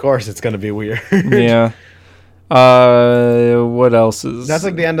King. Of course it's going to be weird. Yeah. What else is... That's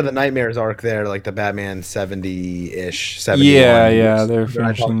like the end of the Nightmares arc there, like the Batman 70-ish, 71. Yeah, they're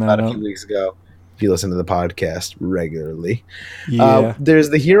finishing that up. A few weeks ago, if you listen to the podcast regularly. Yeah. There's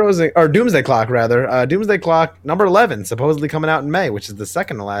the Doomsday Clock, rather. Doomsday Clock number 11, supposedly coming out in May, which is the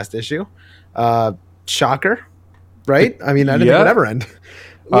second to last issue. Shocker, right? I mean, I didn't think it would ever end.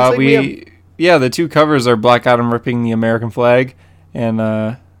 The 2 covers are Black Adam ripping the American flag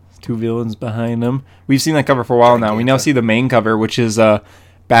and 2 villains behind him. We've seen that cover for a while now. We now see the main cover, which is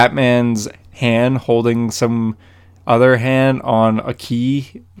Batman's hand holding some other hand on a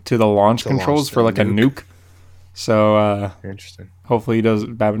key to the launch controls for like a nuke. So interesting. Hopefully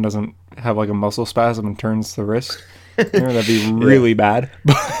Batman doesn't have like a muscle spasm and turns the wrist. That'd be really bad.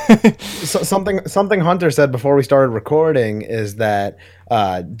 So something Hunter said before we started recording is that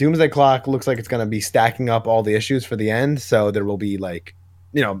Doomsday Clock looks like it's going to be stacking up all the issues for the end. So there will be like,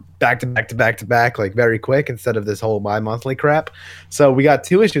 back to back to back to back, like very quick instead of this whole bi-monthly crap. So we got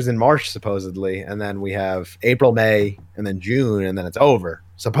 2 issues in March supposedly, and then we have April, May, and then June, and then it's over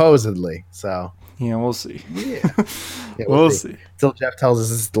supposedly. So yeah, we'll see. Yeah, we'll see. Until Jeff tells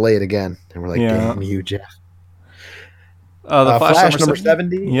us it's delayed again, and we're like, damn you, Jeff. The Flash number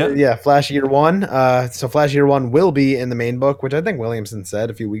 70. Yeah, Flash year 1. So Flash year 1 will be in the main book, which I think Williamson said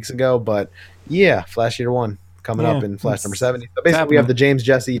a few weeks ago. But yeah, Flash year 1 coming up in Flash number 70. So basically, we have the James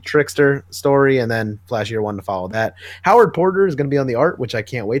Jesse Trickster story, and then Flash year 1 to follow that. Howard Porter is going to be on the art, which I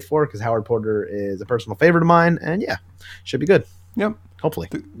can't wait for because Howard Porter is a personal favorite of mine, and yeah, should be good. Yep. Hopefully.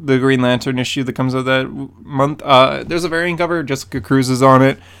 The Green Lantern issue that comes out that month. There's a variant cover. Jessica Cruz is on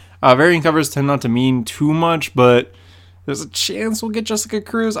it. Variant covers tend not to mean too much, but there's a chance we'll get Jessica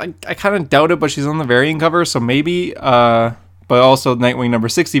Cruz. I kind of doubt it, but she's on the variant cover, so maybe. But also, Nightwing number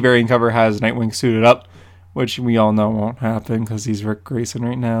 60 variant cover has Nightwing suited up, which we all know won't happen because he's Rick Grayson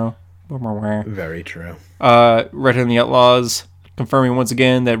right now. Very true. Red Hood and the Outlaws confirming once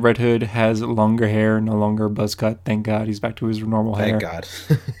again that Red Hood has longer hair, no longer buzz cut. Thank God he's back to his normal hair. Thank God.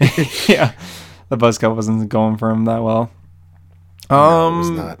 Yeah, the buzz cut wasn't going for him that well. No, it was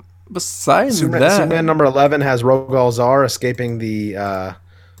not. Besides Superman number 11 has Rogol Zar escaping the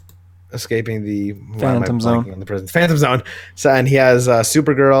Phantom Zone. On the prison Phantom Zone. So, and he has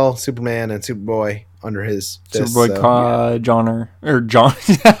Supergirl, Superman, and Superboy under his fist. Superboy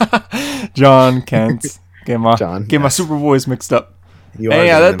John Kent. Get my Superboys mixed up.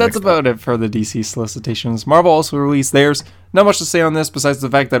 That's about it for the DC solicitations. Marvel also released theirs. Not much to say on this besides the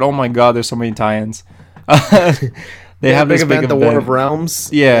fact that, oh my god, there's so many tie-ins. They have big this big event, the War of Realms.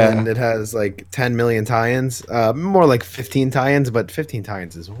 Yeah. And it has like 10 million tie-ins. More like 15 tie-ins, but 15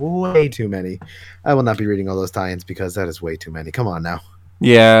 tie-ins is way too many. I will not be reading all those tie-ins because that is way too many. Come on now.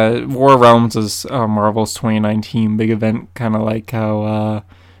 Yeah, War of Realms is Marvel's 2019 big event, kind of like how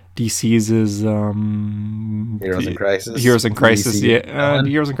DC's is Heroes in Crisis. Heroes in Crisis, yeah.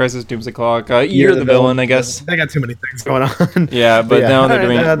 Heroes in Crisis, Doomsday Clock, Year of the Villain, I guess. They got too many things going on. Yeah, but now they're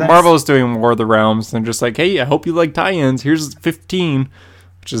doing Marvel's doing War of the Realms. They're just like, hey, I hope you like tie-ins. Here's 15,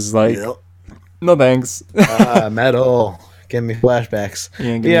 which is like, no thanks. Metal. Give me flashbacks.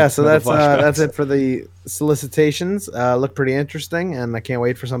 Yeah, so that's it for the solicitations. Look pretty interesting, and I can't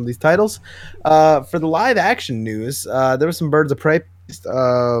wait for some of these titles. For the live action news, there was some Birds of Prey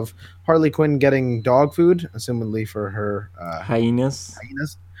of Harley Quinn getting dog food, assumedly for her hyenas.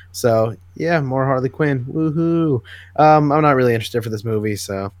 So yeah, more Harley Quinn. Woohoo! I'm not really interested for this movie,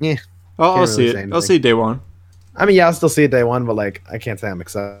 so yeah. I'll see it. I'll see it day one. I mean, yeah, I'll still see it day one, but like, I can't say I'm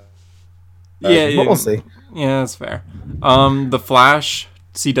excited. Yeah, but we'll see. Yeah, that's fair. The Flash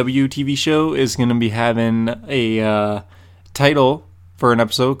CW TV show is going to be having a title for an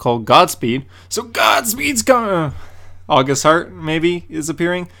episode called Godspeed. So Godspeed's coming. August Hart maybe is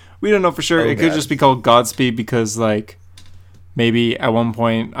appearing. We don't know for sure. It could just be called Godspeed because like maybe at one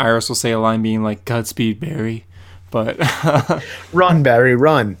point Iris will say a line being like Godspeed Barry, but run Barry,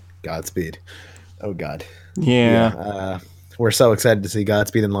 run. Godspeed. Oh God. Yeah. We're so excited to see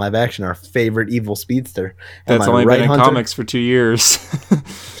Godspeed in live action, our favorite evil speedster. That's only been in comics for 2 years.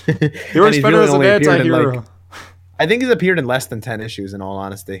 He works better as an anti-hero. I think he's appeared in less than 10 issues, in all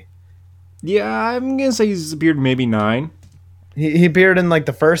honesty. Yeah, I'm going to say he's appeared maybe 9. He appeared in like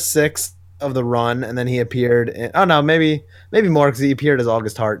the first 6 of the run, and then he appeared in... Oh, no, maybe more, because he appeared as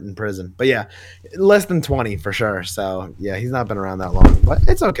August Hart in prison. But yeah, less than 20 for sure. So yeah, he's not been around that long. But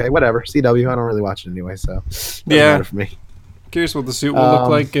it's okay, whatever. CW, I don't really watch it anyway, so it doesn't matter for me. Curious what the suit will look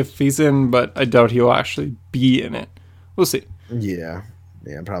like if he's in, but I doubt he'll actually be in it. We'll see. Yeah,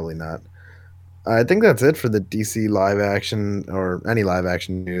 probably not. I think that's it for the DC live action or any live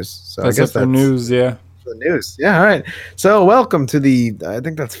action news. So that's I guess it for news, yeah. For the news, yeah. All right. So welcome to the I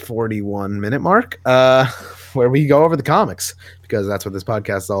think that's 41-minute mark, where we go over the comics because that's what this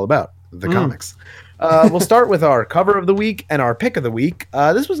podcast is all about. The comics. We'll start with our cover of the week and our pick of the week.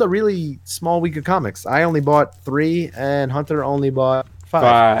 This was a really small week of comics. I only bought 3, and Hunter only bought 5.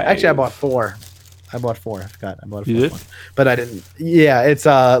 Actually, I bought 4. I forgot. I bought a 4th one. But I didn't. Yeah, it's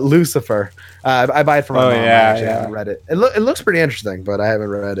Lucifer. I buy it from my mom. I haven't read it. It looks pretty interesting, but I haven't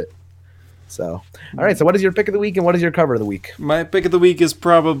read it. So, all right. So, what is your pick of the week, and what is your cover of the week? My pick of the week is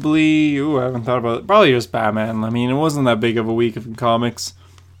probably... I haven't thought about it. Probably just Batman. I mean, it wasn't that big of a week of comics,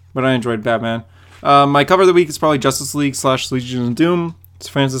 but I enjoyed Batman. My cover of the week is probably Justice League / Legion of Doom. It's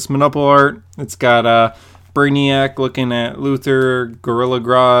Francis Monopoly art. It's got Brainiac looking at Luthor, Gorilla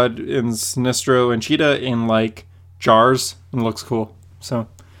Grodd, and Sinestro and Cheetah in like jars, and looks cool. So,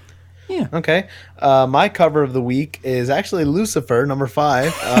 yeah. Okay. My cover of the week is actually Lucifer, number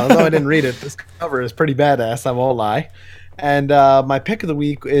 5. Although I didn't read it, this cover is pretty badass, I won't lie. And my pick of the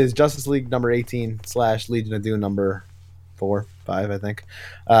week is Justice League number 18 / Legion of Doom number 4, 5, I think.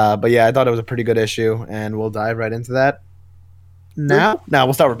 But yeah, I thought it was a pretty good issue, and we'll dive right into that now. Now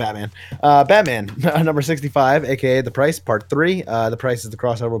we'll start with Batman. Batman number 65, aka The Price, part 3. The Price is the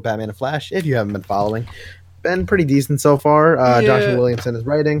crossover with Batman and Flash. If you haven't been following, been pretty decent so far. Joshua Williamson is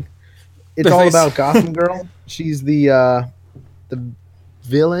writing. It's all about Gotham Girl. She's the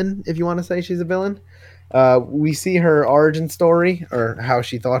villain, if you want to say she's a villain. We see her origin story, or how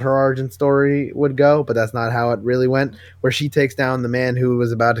she thought her origin story would go, but that's not how it really went, where she takes down the man who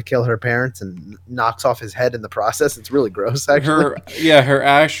was about to kill her parents and knocks off his head in the process. It's really gross, actually. Her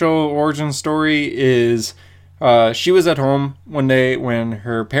actual origin story is she was at home one day when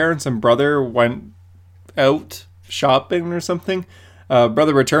her parents and brother went out shopping or something.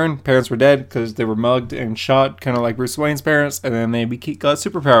 Brother returned, parents were dead because they were mugged and shot, kind of like Bruce Wayne's parents, and then they got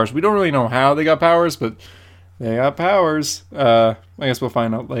superpowers. We don't really know how they got powers, but they got powers. I guess we'll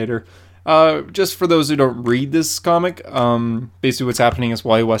find out later. Just for those who don't read this comic, basically what's happening is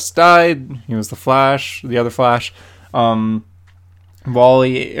Wally West died. He was the Flash, the other Flash. Barry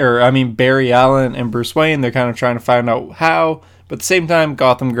Allen and Bruce Wayne, they're kind of trying to find out how, but at the same time,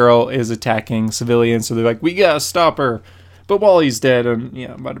 Gotham Girl is attacking civilians, so they're like, we gotta stop her. But Wally's dead, and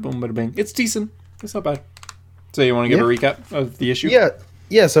yeah, bada boom, bada bing. It's decent. It's not bad. So you want to give a recap of the issue?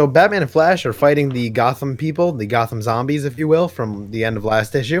 Yeah. So Batman and Flash are fighting the Gotham people, the Gotham zombies, if you will, from the end of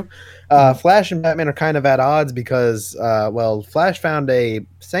last issue. Flash and Batman are kind of at odds because, Flash found a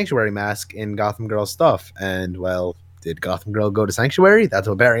sanctuary mask in Gotham Girl's stuff, and did Gotham Girl go to Sanctuary? That's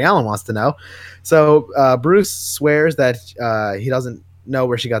what Barry Allen wants to know. So Bruce swears that he doesn't know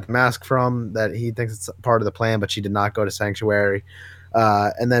where she got the mask from, that he thinks it's part of the plan, but she did not go to Sanctuary.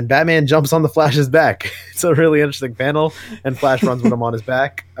 And then Batman jumps on the Flash's back. It's a really interesting panel, and Flash runs with him on his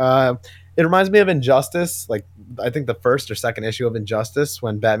back. It reminds me of Injustice, like I think the first or second issue of Injustice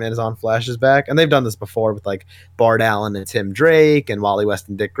when Batman is on Flash's back, and they've done this before with like Bart Allen and Tim Drake and Wally West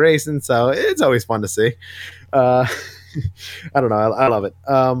and Dick Grayson, so it's always fun to see. I don't know, I love it.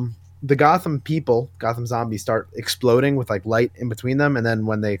 The Gotham zombies start exploding with like light in between them, and then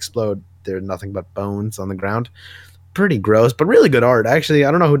when they explode, they're nothing but bones on the ground. Pretty gross, but really good art. Actually,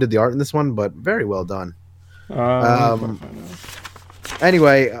 I don't know who did the art in this one, but very well done.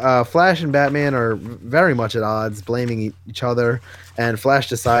 Anyway, Flash and Batman are very much at odds, blaming each other, and Flash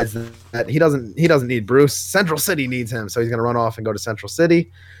decides that he doesn't need Bruce. Central City needs him, so he's going to run off and go to Central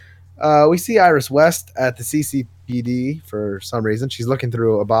City. We see Iris West at the CCPD for some reason. She's looking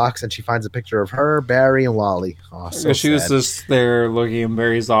through a box, and she finds a picture of her, Barry, and Wally. Oh, so she was just there looking in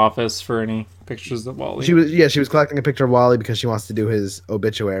Barry's office for any pictures of Wally. She was collecting a picture of Wally because she wants to do his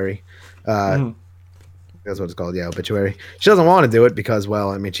obituary. That's what it's called, yeah, obituary. She doesn't want to do it because,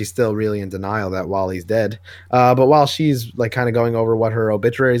 well, I mean, she's still really in denial that Wally's dead. But while she's like kind of going over what her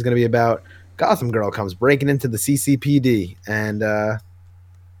obituary is going to be about, Gotham Girl comes breaking into the CCPD and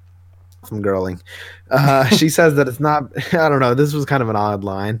Gotham Girling. She says that it's not. I don't know. This was kind of an odd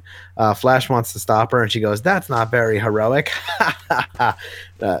line. Flash wants to stop her, and she goes, "That's not very heroic."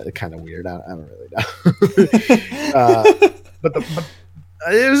 Kind of weird. I don't really know. But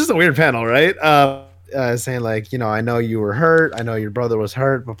it was just a weird panel, right? Saying like, I know you were hurt. I know your brother was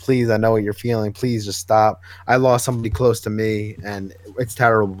hurt, but please, I know what you're feeling. Please just stop. I lost somebody close to me and it's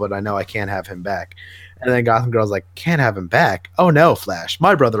terrible, but I know I can't have him back. And then Gotham Girl's like, can't have him back? Oh no, Flash,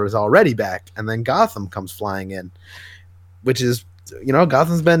 my brother is already back. And then Gotham comes flying in, which is, he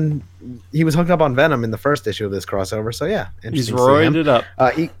was hooked up on Venom in the first issue of this crossover. So yeah, he's roided up.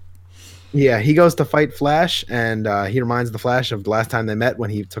 He goes to fight Flash, and he reminds the Flash of the last time they met when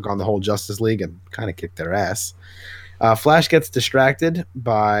he took on the whole Justice League and kind of kicked their ass. Flash gets distracted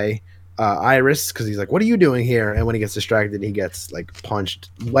by Iris because he's like, "What are you doing here?" And when he gets distracted, he gets like punched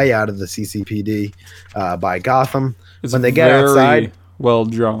way out of the CCPD by Gotham. When they get outside, well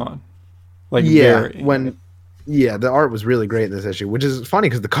drawn. The art was really great in this issue, which is funny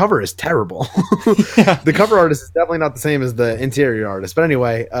because the cover is terrible. The cover artist is definitely not the same as the interior artist. But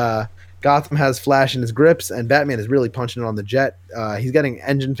anyway, Gotham has Flash in his grips, and Batman is really punching it on the jet. He's getting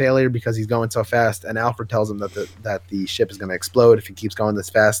engine failure because he's going so fast, and Alfred tells him that the ship is going to explode if he keeps going this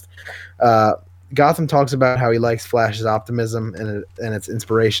fast. Gotham talks about how he likes Flash's optimism, and it's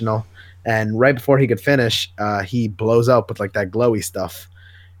inspirational. And right before he could finish, he blows up with like that glowy stuff.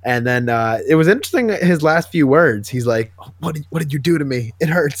 And then it was interesting, his last few words. He's like, what did you do to me? It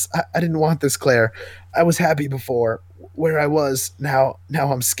hurts. I didn't want this, Claire. I was happy before. Where I was, now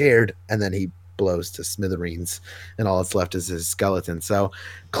I'm scared. And then he blows to smithereens, and all that's left is his skeleton. So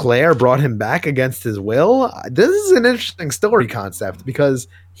Claire brought him back against his will. This is an interesting story concept because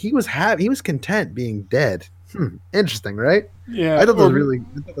he was content being dead. Interesting, right? Yeah. I thought that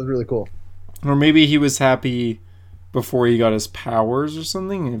was really cool. Or maybe he was happy before he got his powers or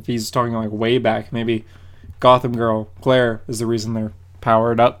something. If he's talking like way back, maybe Gotham Girl, Claire, is the reason they're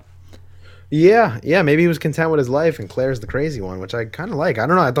powered up. Yeah, maybe he was content with his life, and Claire's the crazy one, which I kind of like. I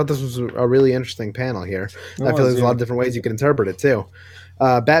don't know. I thought this was a really interesting panel here. I feel like there's a lot of different ways you can interpret it, too.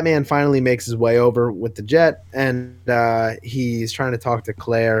 Batman finally makes his way over with the jet, and he's trying to talk to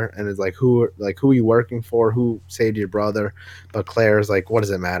Claire, and is like, who are you working for? Who saved your brother? But Claire's like, what does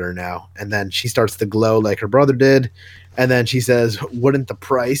it matter now? And then she starts to glow like her brother did, and then she says, wouldn't the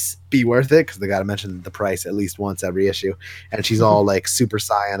price be worth it? Because they got to mention the price at least once every issue. And she's all like Super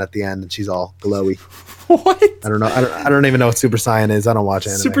Saiyan at the end, and she's all glowy. What? I don't know. I don't even know what Super Saiyan is. I don't watch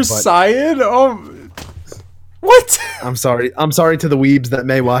anime. Super Saiyan? Oh, what? I'm sorry to the weebs that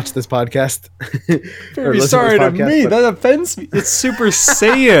may watch this podcast. Very sorry to me. That offends me. It's Super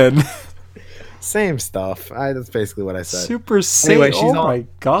Saiyan. Same stuff. That's basically what I said. Super Saiyan. Anyway, my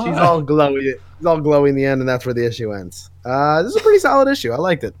god. She's all glowy. She's all glowy in the end, and that's where the issue ends. This is a pretty solid issue. I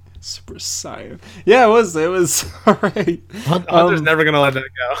liked it. Super Saiyan. Yeah, it was all right. Hunter's never gonna let that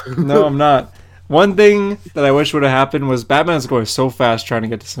go. No, I'm not. One thing that I wish would have happened was Batman's going so fast trying to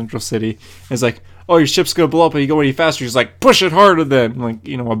get to Central City. It's like, oh, your ship's gonna blow up, and you go any faster. He's like, push it harder then. Like,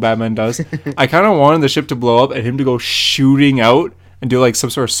 you know what Batman does. I kind of wanted the ship to blow up and him to go shooting out and do like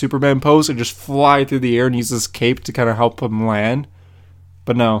some sort of Superman pose and just fly through the air and use his cape to kind of help him land.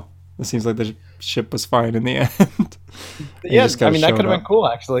 But no, it seems like the ship was fine in the end. Yeah, I mean, that could have been cool,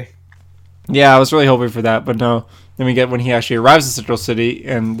 actually. Yeah, I was really hoping for that, but no, Then we get when he actually arrives in Central City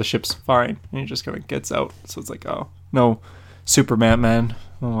and the ship's fine, and he just kind of gets out. So it's like, oh no, Superman, man.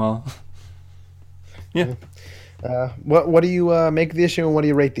 Oh well. Yeah. What do you make of the issue, and what do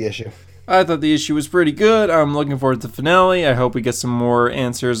you rate the issue? I thought the issue was pretty good. I'm looking forward to the finale. I hope we get some more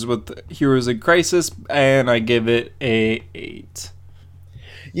answers with Heroes in Crisis, and I give it a 8.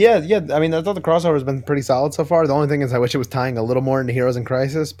 Yeah. I mean, I thought the crossover has been pretty solid so far. The only thing is I wish it was tying a little more into Heroes in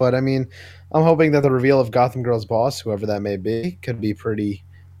Crisis, but I mean, I'm hoping that the reveal of Gotham Girl's boss, whoever that may be, could be pretty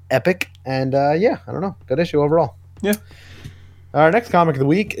epic. And yeah, I don't know. Good issue overall. Yeah. Our next comic of the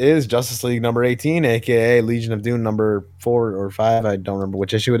week is Justice League number 18, aka Legion of Doom number 4 or 5. I don't remember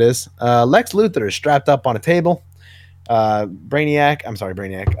which issue it is. Lex Luthor is strapped up on a table. Brainiac.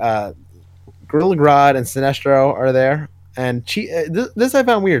 Gorilla Grodd and Sinestro are there. And this I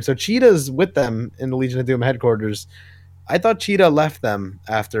found weird. So Cheetah's with them in the Legion of Doom headquarters. I thought Cheetah left them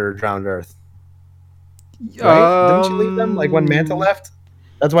after Drowned Earth. Right? Didn't she leave them? Like when Manta left?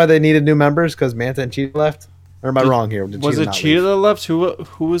 That's why they needed new members, because Manta and Cheetah left? Or am I wrong here? Was it Cheetah that left? Who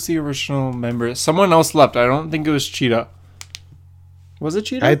was the original member? Someone else left. I don't think it was Cheetah. Was it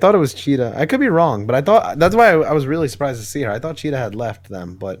Cheetah? I thought it was Cheetah. I could be wrong, but I thought that's why I was really surprised to see her. I thought Cheetah had left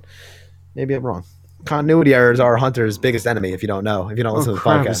them, but maybe I'm wrong. Continuity errors are Hunter's biggest enemy. If you don't know, if you don't listen to the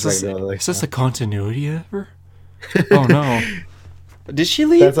podcast regularly, is this a continuity error? Oh no! Did she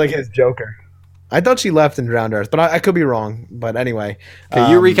leave? That's like his Joker. I thought she left in Drowned Earth, but I could be wrong. But anyway,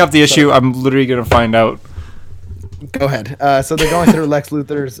 okay, you recap the issue. I'm literally gonna find out. Go ahead. So they're going through Lex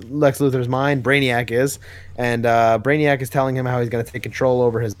Luthor's mind. Brainiac is, and Brainiac is telling him how he's going to take control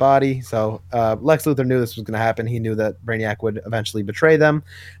over his body. So Lex Luthor knew this was going to happen. He knew that Brainiac would eventually betray them,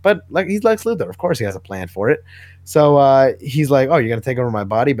 but he's Lex Luthor. Of course, he has a plan for it. So he's like, "Oh, you're going to take over my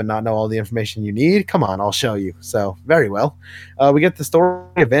body, but not know all the information you need? Come on, I'll show you." So very well. We get the story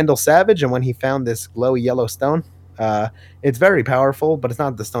of Vandal Savage, and when he found this glowy yellow stone, it's very powerful, but it's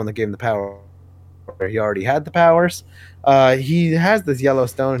not the stone that gave him the power. He already had the powers. He has this yellow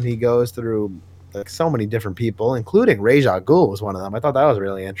stone, and he goes through like so many different people, including Ra's al Ghul was one of them. I thought that was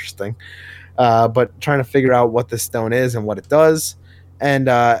really interesting. But trying to figure out what this stone is and what it does, and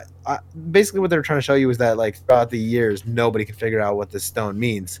basically what they're trying to show you is that like throughout the years, nobody can figure out what this stone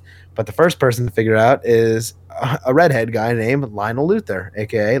means. But the first person to figure out is a redhead guy named Lionel Luthor,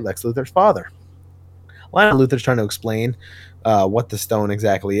 aka Lex Luthor's father. Lionel Luthor's trying to explain what the stone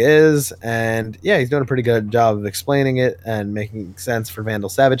exactly is, and yeah, he's doing a pretty good job of explaining it and making sense for Vandal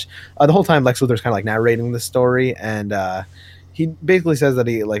Savage. The whole time, Lex Luthor's kind of like narrating the story, and he basically says that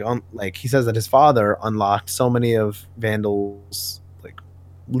he says that his father unlocked so many of Vandal's like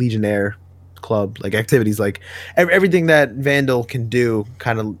Legionnaire Club like activities, like everything that Vandal can do,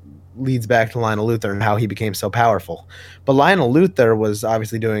 kind of leads back to Lionel Luthor and how he became so powerful. But Lionel Luthor was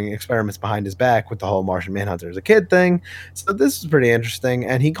obviously doing experiments behind his back with the whole Martian Manhunter as a kid thing. So this is pretty interesting.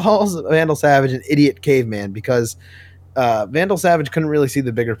 And he calls Vandal Savage an idiot caveman because Vandal Savage couldn't really see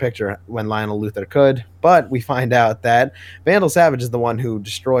the bigger picture when Lionel Luthor could. But we find out that Vandal Savage is the one who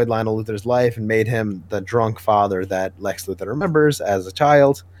destroyed Lionel Luthor's life and made him the drunk father that Lex Luthor remembers as a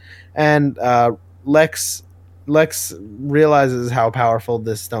child. And Lex realizes how powerful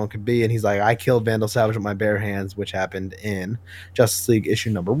this stone could be, and he's like, I killed Vandal Savage with my bare hands, which happened in Justice League issue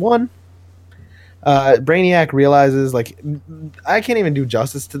number 1. Brainiac realizes, like, I can't even do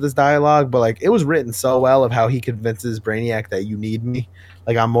justice to this dialogue, but like it was written so well of how he convinces Brainiac that you need me,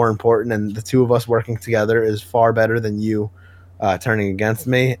 like I'm more important, and the two of us working together is far better than you turning against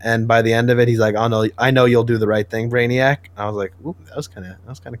me. And by the end of it, he's like, "Oh no, I know you'll do the right thing, Brainiac." I was like, "Ooh, that was kind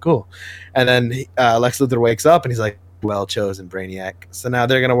of cool." And then Lex Luthor wakes up and he's like, "Well chosen, Brainiac." So now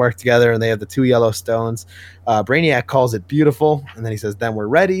they're gonna work together, and they have the 2 yellow stones. Brainiac calls it beautiful, and then he says, "Then we're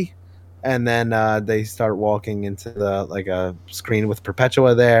ready." And then they start walking into the like a screen with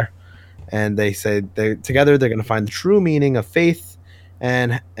Perpetua there, and they say together they're gonna find the true meaning of faith.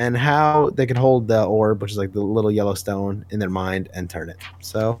 And how they can hold the orb, which is like the little yellow stone, in their mind and turn it.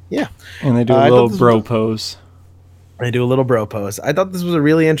 So, yeah. And they do a little bro pose. They do a little bro pose. I thought this was a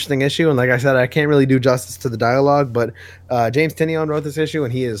really interesting issue. And like I said, I can't really do justice to the dialogue. But James Tynion wrote this issue,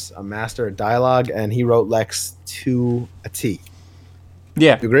 and he is a master at dialogue. And he wrote Lex to a T.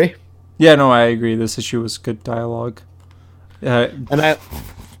 Yeah. You agree? Yeah, no, I agree. This issue was good dialogue. And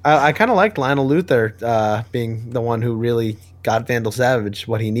I kind of liked Lionel Luthor being the one who really got Vandal Savage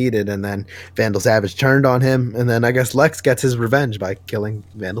what he needed, and then Vandal Savage turned on him, and then I guess Lex gets his revenge by killing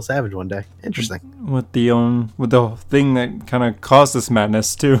Vandal Savage one day. Interesting. With the thing that kind of caused this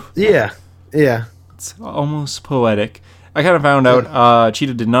madness too. Yeah. It's almost poetic. I kind of found out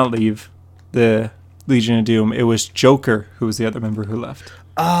Cheetah did not leave the Legion of Doom. It was Joker who was the other member who left.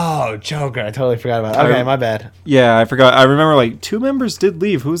 Oh, Joker! I totally forgot about it. Okay, my bad. Yeah, I forgot. I remember like 2 members did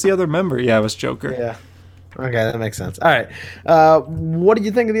leave. Who's the other member? Yeah, it was Joker. Yeah. Okay, that makes sense. All right. What did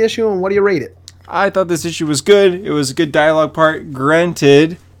you think of the issue, and what do you rate it? I thought this issue was good. It was a good dialogue part.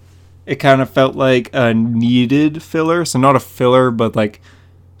 Granted, it kind of felt like a needed filler. So not a filler, but like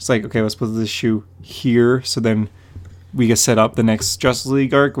it's like, okay, let's put this issue here, so then we can set up the next Justice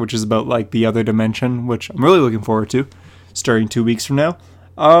League arc, which is about like the other dimension, which I'm really looking forward to, starting 2 weeks from now.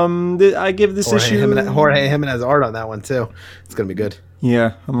 I give this issue Jorge Jimenez art on that one too. It's gonna be good.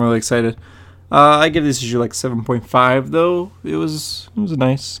 Yeah, I'm really excited. I give this issue like 7.5 though. It was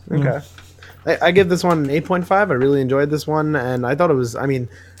nice. Okay. I give this one an 8.5. I really enjoyed this one, and I thought it was. I mean,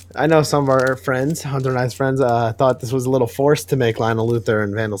 I know some of our friends, Hunter and I's friends, thought this was a little forced to make Lionel Luthor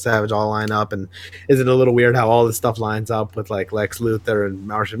and Vandal Savage all line up, and is it a little weird how all this stuff lines up with like Lex Luthor and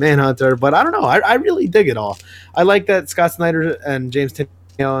Martian Manhunter? But I don't know. I really dig it all. I like that Scott Snyder and James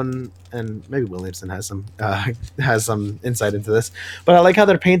Tynion and maybe Williamson has some insight into this, but I like how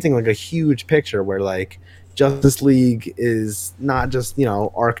they're painting like a huge picture where like Justice League is not just,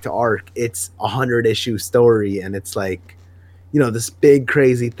 arc to arc. It's 100-issue story, and it's like, this big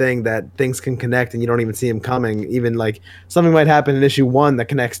crazy thing that things can connect and you don't even see them coming. Even like something might happen in issue 1 that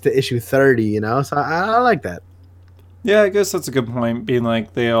connects to issue 30, So I like that. Yeah, I guess that's a good point. Being like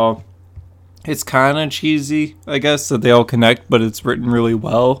it's kind of cheesy, I guess, that they all connect, but it's written really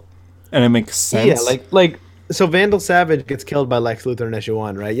well and it makes sense. Yeah, so Vandal Savage gets killed by Lex Luthor in issue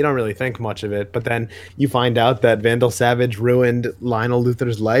 1, right? You don't really think much of it, but then you find out that Vandal Savage ruined Lionel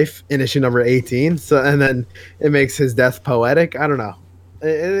Luthor's life in issue number 18. So, and then it makes his death poetic. I don't know.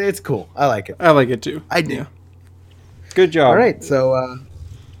 It's cool. I like it. I like it too. I do. Yeah. Good job. All right. So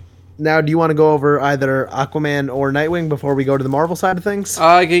now, do you want to go over either Aquaman or Nightwing before we go to the Marvel side of things?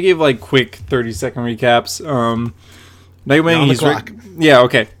 I can give like quick 30-second recaps. Nightwing, he's yeah.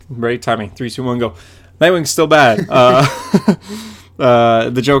 Okay. Right timing. 3, 2, 1, go. Nightwing's still bad.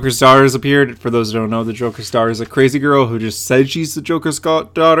 The Joker's daughter has appeared. For those who don't know, the Joker's daughter is a crazy girl who just said she's the Joker's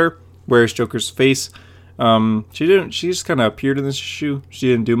daughter, wears Joker's face. She didn't. She just kind of appeared in this issue. She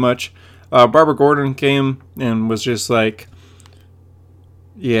didn't do much. Barbara Gordon came and was just like,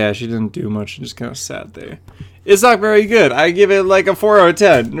 yeah, she didn't do much. She just kind of sat there. It's not very good. I give it like a 4 out of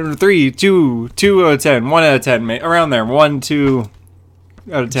 10. 3, 2 out of 10. 1 out of 10. Around there. 1, 2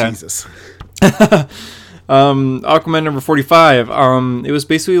 out of 10. Jesus. Aquaman number 45. It was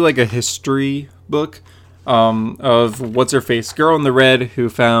basically like a history book of what's her face girl in the red who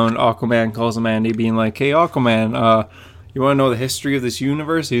found Aquaman, calls him Andy, being like, hey Aquaman, you want to know the history of this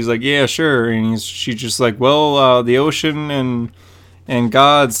universe? He's like, yeah, sure. And she's just like, well, the ocean and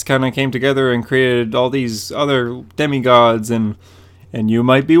gods kind of came together and created all these other demigods, and you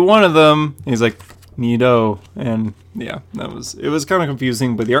might be one of them. And he's like, neato. And yeah, it was kind of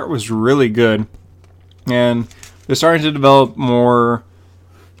confusing, but the art was really good. And they're starting to develop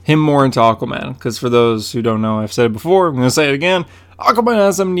him more into Aquaman, because for those who don't know, I've said it before, I'm going to say it again, Aquaman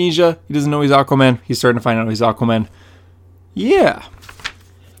has amnesia. He doesn't know he's Aquaman. He's starting to find out he's Aquaman. Yeah.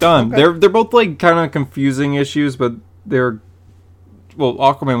 Done. Okay. They're both like kind of confusing issues, but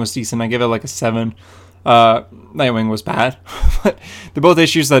Aquaman was decent. I give it like a 7. Nightwing was bad. But they're both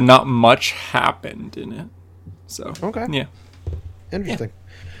issues that not much happened in it. So, okay. Yeah. Interesting. Yeah.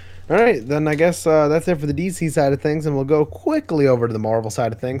 All right, then I guess that's it for the DC side of things, and we'll go quickly over to the Marvel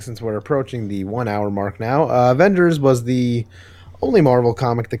side of things since we're approaching the 1 hour mark now. Avengers was the only Marvel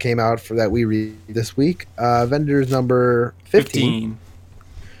comic that came out that we read this week. Avengers number 15.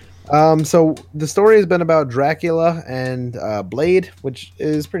 So the story has been about Dracula and Blade, which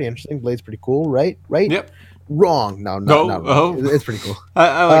is pretty interesting. Blade's pretty cool, right? Yep. Wrong. No, not wrong. Oh. It's pretty cool.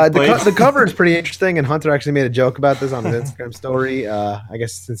 I like the cover is pretty interesting, and Hunter actually made a joke about this on his Instagram story. I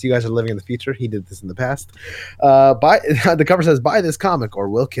guess since you guys are living in the future, he did this in the past. The cover says, "Buy this comic or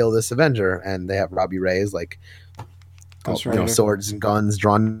we'll kill this Avenger," and they have Robbie Reyes swords and guns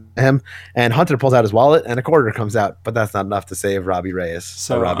drawn to him, and Hunter pulls out his wallet and a quarter comes out, but that's not enough to save Robbie Reyes.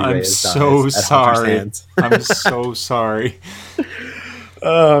 So Robbie I'm Reyes so sorry. I'm so sorry.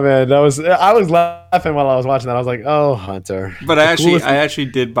 Oh man, I was laughing while I was watching that. I was like, "Oh, Hunter!" But I actually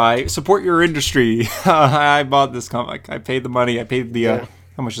did support your industry. I bought this comic. I paid the money. I paid the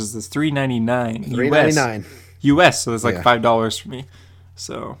how much is this? $3.99. $3.99 US. So it's like $5 for me.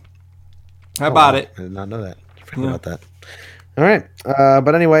 So I bought it. I did not know that. I forgot about that. All right,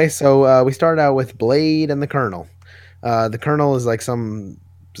 but anyway, so we started out with Blade and the Colonel. The Colonel is like some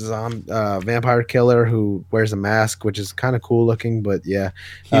vampire killer who wears a mask, which is kind of cool looking, but he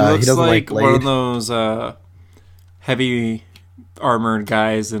looks doesn't like Blade. One of those heavy armored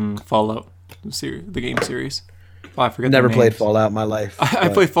guys in Fallout, the game series. Oh, I forget Never their played names. Fallout in my life. I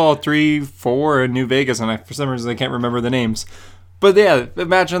played Fallout 3, 4 in New Vegas, and for some reason I can't remember the names. But yeah,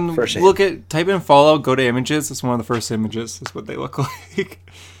 imagine, For shame. type in Fallout, go to images. It's one of the first images. That's what they look like.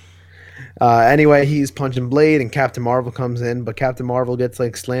 Anyway, he's punching Blade, and Captain Marvel comes in, but Captain Marvel gets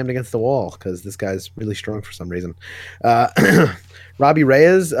like slammed against the wall because this guy's really strong for some reason. Robbie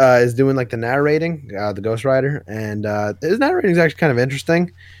Reyes is doing like the narrating, the Ghost Rider, and his narrating is actually kind of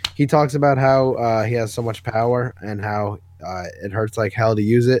interesting. He talks about how he has so much power and how it hurts like hell to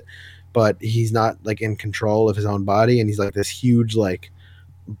use it, but he's not like in control of his own body, and he's like this huge like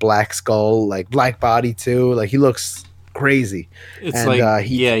black skull, like black body too. Like he looks crazy. It's And like,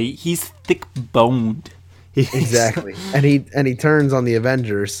 he's thick boned. exactly, and he turns on the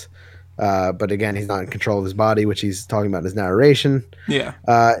Avengers, but again, he's not in control of his body, which he's talking about in his narration. Yeah.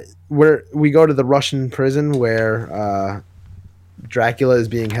 Where we go to the Russian prison where Dracula is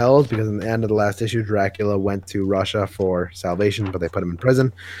being held, because in the end of the last issue, Dracula went to Russia for salvation, but they put him in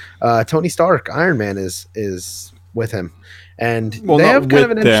prison. Tony Stark, Iron Man, is with him, and they have kind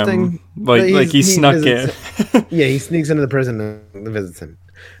of an interesting, he snuck in. yeah, he sneaks into the prison and visits him.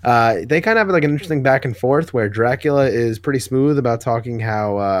 They kind of have like an interesting back and forth where Dracula is pretty smooth about talking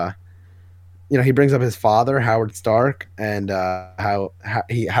how he brings up his father, Howard Stark, and how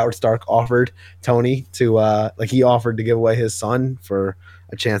Howard Stark offered Tony to he offered to give away his son for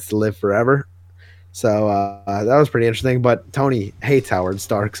a chance to live forever. So that was pretty interesting. But Tony hates Howard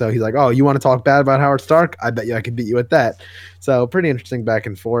Stark, so he's like, "Oh, you want to talk bad about Howard Stark? I bet you I could beat you at that." So pretty interesting back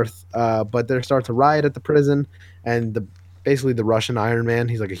and forth. But there starts a riot at the prison, and basically the Russian Iron Man,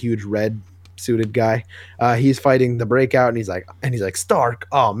 he's like a huge red suited guy. He's fighting the breakout, and he's like, "Stark,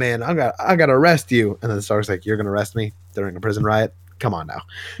 oh man, I gotta arrest you." And then Stark's like, "You're gonna arrest me during a prison riot? Come on now."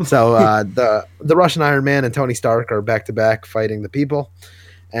 So the Russian Iron Man and Tony Stark are back to back fighting the people.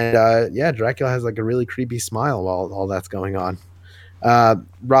 And Dracula has like a really creepy smile while all that's going on.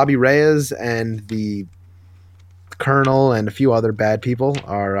 Robbie Reyes and the Colonel and a few other bad people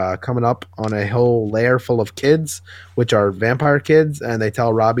are coming up on a whole lair full of kids, which are vampire kids, and they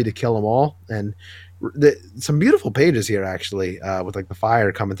tell Robbie to kill them all. And some beautiful pages here, actually, with like the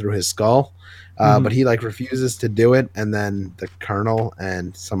fire coming through his skull. But he like refuses to do it, and then the Colonel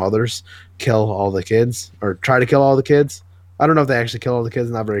and some others kill all the kids, or try to kill all the kids. I don't know if they actually kill all the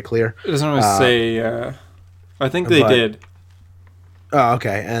kids. Not very clear. It doesn't really say. I think they did. Oh,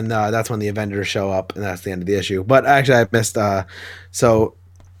 okay. And that's when the Avengers show up, and that's the end of the issue. But actually, I missed. So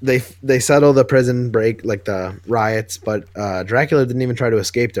they settle the prison break, like the riots, but Dracula didn't even try to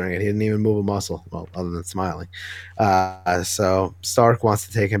escape during it. He didn't even move a muscle, well, other than smiling. So Stark wants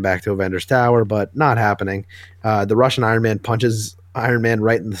to take him back to Avengers Tower, but not happening. The Russian Iron Man punches Iron Man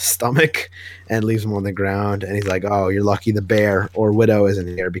right in the stomach and leaves him on the ground, and he's like, "Oh, you're lucky the bear or widow isn't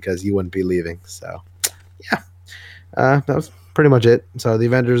here, because you wouldn't be leaving." So yeah, that was pretty much it. So the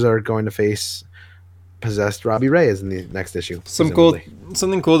Avengers are going to face possessed Robbie Reyes in the next issue. Something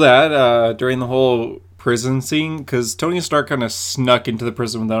cool to add during the whole prison scene, because Tony Stark kind of snuck into the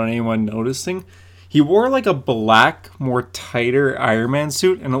prison without anyone noticing. He wore like a black, more tighter Iron Man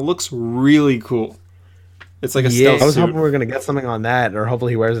suit, and it looks really cool. It's like a stealth suit. I was hoping we were going to get something on that, or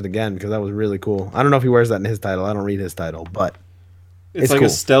hopefully he wears it again, because that was really cool. I don't know if he wears that in his title. I don't read his title, but it's like cool.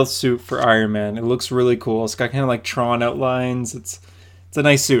 A stealth suit for Iron Man. It looks really cool. It's got kind of like Tron outlines. It's a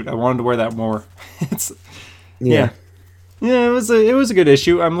nice suit. I wanted to wear that more. Yeah. It was a good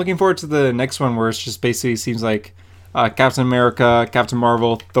issue. I'm looking forward to the next one, where it's just basically seems like Captain America, Captain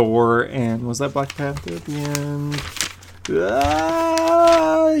Marvel, Thor, and was that Black Panther at the end?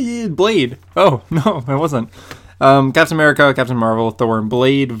 Blade. Oh, no, it wasn't. Captain America, Captain Marvel, Thor, and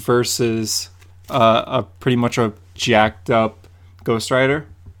Blade versus a pretty much a jacked up Ghost Rider.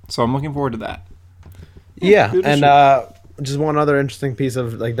 So I'm looking forward to that. Yeah, and just one other interesting piece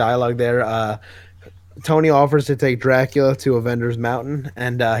of like dialogue there. Tony offers to take Dracula to Avengers Mountain,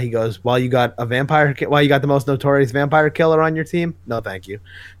 and he goes, "While you got the most notorious vampire killer on your team? No, thank you."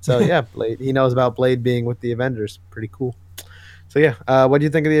 So yeah, Blade. He knows about Blade being with the Avengers. Pretty cool. So yeah, what do you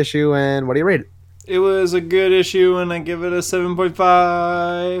think of the issue, and what do you rate it? It was a good issue, and I give it a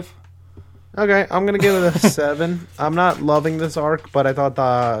 7.5. Okay, I'm gonna give it a 7. I'm not loving this arc, but I thought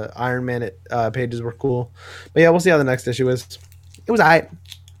the Iron Man pages were cool. But yeah, we'll see how the next issue is. It was alright.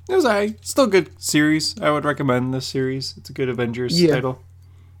 It was alright. Still a good series. I would recommend this series. It's a good Avengers title.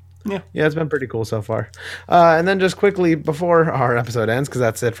 Yeah, it's been pretty cool so far. And then just quickly before our episode ends, because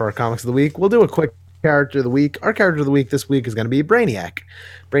that's it for our comics of the week, we'll do a quick character of the week. Our character of the week this week is going to be Brainiac.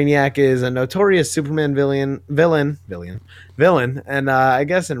 Brainiac is a notorious Superman villain, and I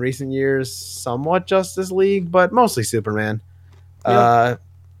guess in recent years somewhat Justice League, but mostly Superman.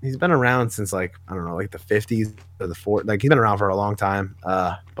 he's been around since like I don't know, like the 50s or the 40s. Like he's been around for a long time.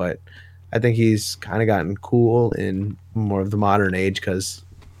 But I think he's kind of gotten cool in more of the modern age because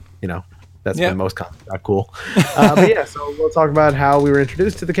you know that's Yeah. when most comics got cool. But yeah, so we'll talk about how we were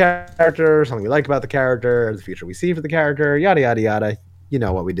introduced to the character, something we like about the character, the future we see for the character, yada yada yada. You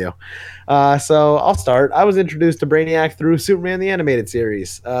know what we do. So I'll start. I was introduced to Brainiac through Superman the Animated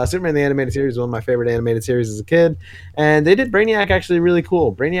Series. Superman the Animated Series was one of my favorite animated series as a kid, and they did Brainiac actually really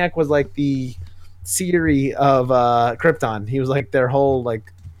cool. Brainiac was like the Siri of Krypton. He was like their whole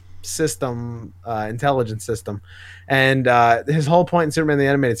like system, intelligence system, and his whole point in Superman the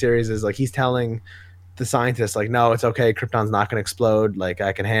Animated Series is like he's telling the scientists like, no, it's okay, Krypton's not going to explode, like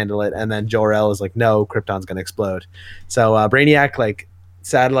I can handle it. And then Jor-El is like, no, Krypton's going to explode. So Brainiac like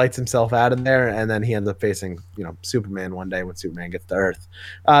satellites himself out of there, and then he ends up facing Superman one day when Superman gets to Earth.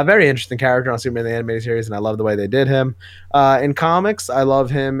 Very interesting character on Superman the Animated Series, and I love the way they did him. In comics, I love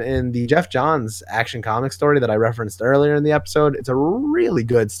him in the Jeff Johns Action Comic story that I referenced earlier in the episode. It's a really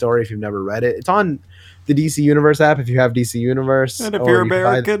good story if you've never read it. It's on the DC Universe app if you have DC Universe. And if you're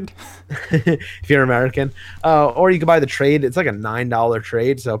American. If you're American. Or you can buy the trade. It's like a $9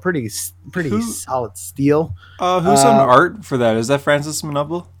 trade, so pretty solid steal. Who's on art for that? Is that Francis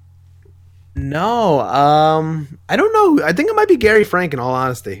Manubel? No. I don't know. I think it might be Gary Frank in all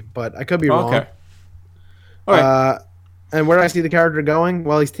honesty, but I could be wrong. Okay. All right. And where do I see the character going?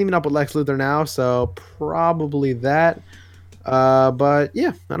 Well, he's teaming up with Lex Luthor now, so probably that. But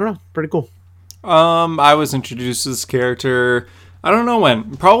yeah, I don't know. Pretty cool. I was introduced to this character, I don't know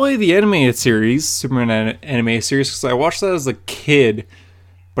when, probably the animated series, Superman animated series, because I watched that as a kid,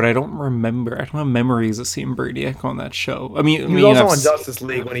 but I don't remember. I don't have memories of seeing Brainiac on that show. He was also on Justice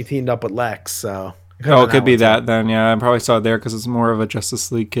League when he teamed up with Lex, so... it could be that then, yeah. I probably saw it there because it's more of a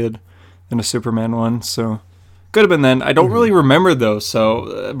Justice League kid than a Superman one, so... Could have been then. I don't really remember, though,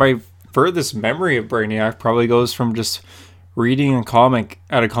 so my furthest memory of Brainiac probably goes from just reading a comic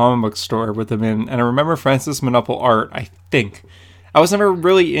at a comic book store with him in, and I remember Francis Manupul art, I think. I was never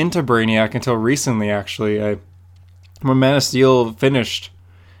really into Brainiac until recently, actually. When Man of Steel finished,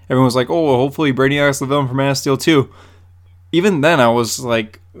 everyone was like, oh, well, hopefully Brainiac's the villain for Man of Steel 2. Even then, I was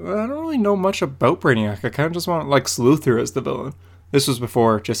like, I don't really know much about Brainiac. I kind of just want Lex Luthor as the villain. This was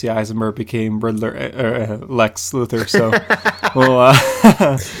before Jesse Eisenberg became Lex Luthor, so... well,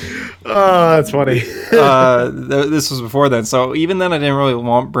 oh, that's funny. This was before then, so even then I didn't really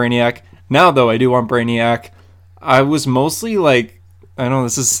want Brainiac. Now, though, I do want Brainiac. I was mostly like... I know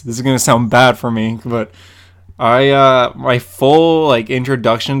this is going to sound bad for me, but... my full like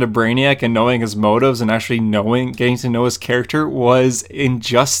introduction to Brainiac and knowing his motives and actually getting to know his character was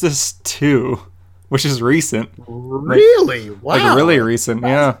Injustice 2. Which is recent. Really? Wow. Like really recent,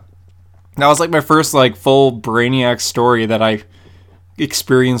 yeah. That was like my first like full Brainiac story that I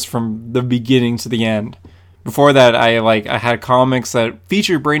experienced from the beginning to the end. Before that, I had comics that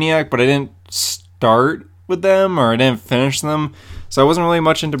featured Brainiac, but I didn't start with them or I didn't finish them. So I wasn't really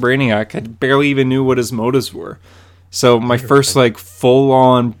much into Brainiac. I barely even knew what his motives were. So my first like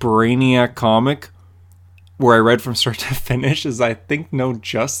full-on Brainiac comic where I read from start to finish is I think No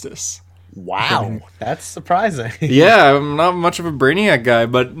Justice. Wow, that's surprising. Yeah, I'm not much of a Brainiac guy,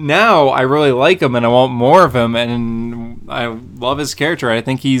 but now I really like him and I want more of him, and I love his character. I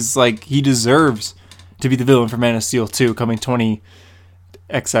think he deserves to be the villain for Man of Steel 2 coming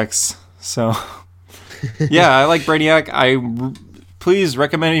 20XX. So, yeah, I like Brainiac. Please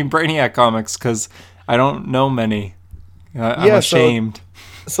recommend me Brainiac comics because I don't know many. I'm ashamed.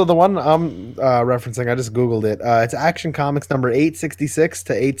 So the one I'm referencing, I just Googled it. It's Action Comics number 866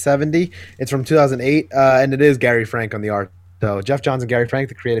 to 870. It's from 2008, and it is Gary Frank on the art. So Jeff Johns and Gary Frank,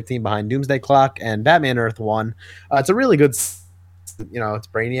 the creative team behind Doomsday Clock and Batman Earth 1. It's a really good, it's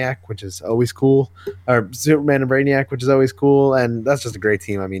Brainiac, which is always cool, or Superman and Brainiac, which is always cool, and that's just a great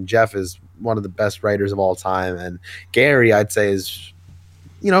team. I mean, Jeff is one of the best writers of all time, and Gary, I'd say, is,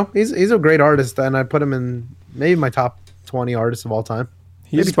 he's a great artist, and I put him in maybe my top 20 artists of all time.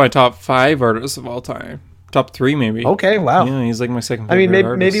 He's my top 5 artists of all time. Top 3, maybe. Okay, wow. Yeah, he's like my second favorite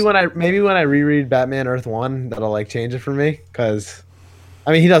artist. maybe when I reread Batman Earth 1, that'll like change it for me, because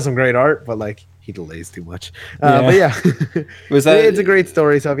he does some great art, but like he delays too much. But yeah, it's a great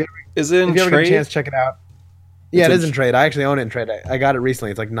story. So if you ever get a chance, check it out. Yeah, it is in trade. I actually own it in trade. I got it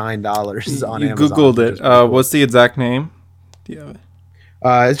recently. It's like $9 on Amazon. You Googled it. Cool. What's the exact name? Do you have it?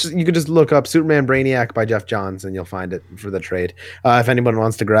 It's just, you could just look up Superman Brainiac by Jeff Johns and you'll find it for the trade. If anyone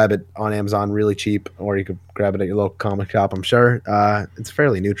wants to grab it on Amazon really cheap, or you could grab it at your local comic shop, I'm sure. It's a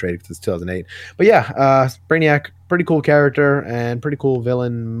fairly new trade because it's 2008. But yeah, Brainiac, pretty cool character and pretty cool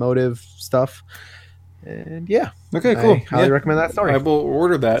villain motive stuff. And yeah. Okay, cool. I highly recommend that story. I will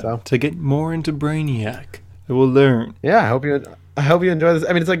order that to get more into Brainiac. I will learn. Yeah, I hope you enjoy this.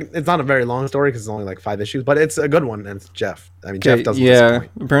 I mean, it's not a very long story because it's only like 5 issues, but it's a good one, and it's Jeff. I mean, Jeff doesn't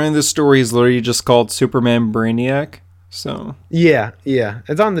disappoint. Apparently this story is literally just called Superman Brainiac. So yeah,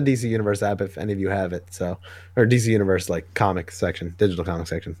 it's on the DC Universe app if any of you have it. So, or DC Universe like comic section, digital comic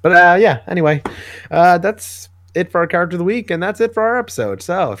section. But yeah, anyway, that's it for our character of the week, and that's it for our episode.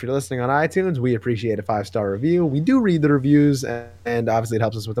 So if you're listening on iTunes, we appreciate a 5-star review. We do read the reviews, and obviously it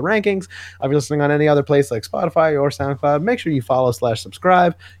helps us with the rankings. If you're listening on any other place like Spotify or SoundCloud, make sure you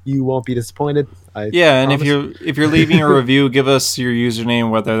follow/subscribe. You won't be disappointed. And if you're leaving a review, give us your username,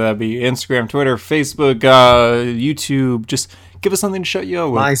 whether that be Instagram, Twitter, Facebook, YouTube. Just give us something to shut you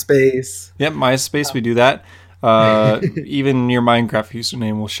out with. MySpace. Yep, MySpace. We do that. Even your Minecraft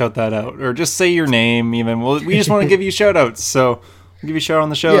username, we'll shout that out, or just say your name. Even we just want to give you shout outs, so we'll give you a shout out on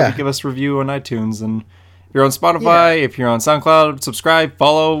the show. Give us a review on iTunes, and if you're on Spotify, if you're on SoundCloud, subscribe,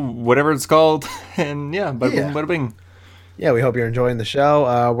 follow, whatever it's called, and bada boom, bada bing. Yeah, we hope you're enjoying the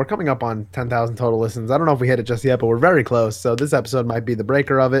show. We're coming up on 10,000 total listens. I don't know if we hit it just yet, but we're very close. So this episode might be the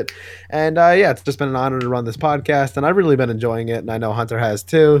breaker of it. And it's just been an honor to run this podcast, and I've really been enjoying it, and I know Hunter has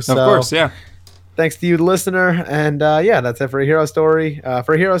too. So. Of course, yeah. Thanks to you, the listener. And that's it for a hero story.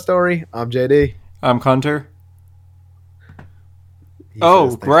 For a hero story, I'm JD. I'm Hunter.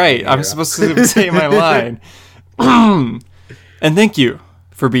 Right. I'm supposed to say my line. And thank you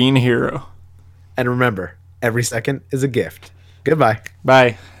for being a hero. And remember, every second is a gift. Goodbye.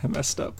 Bye. I messed up.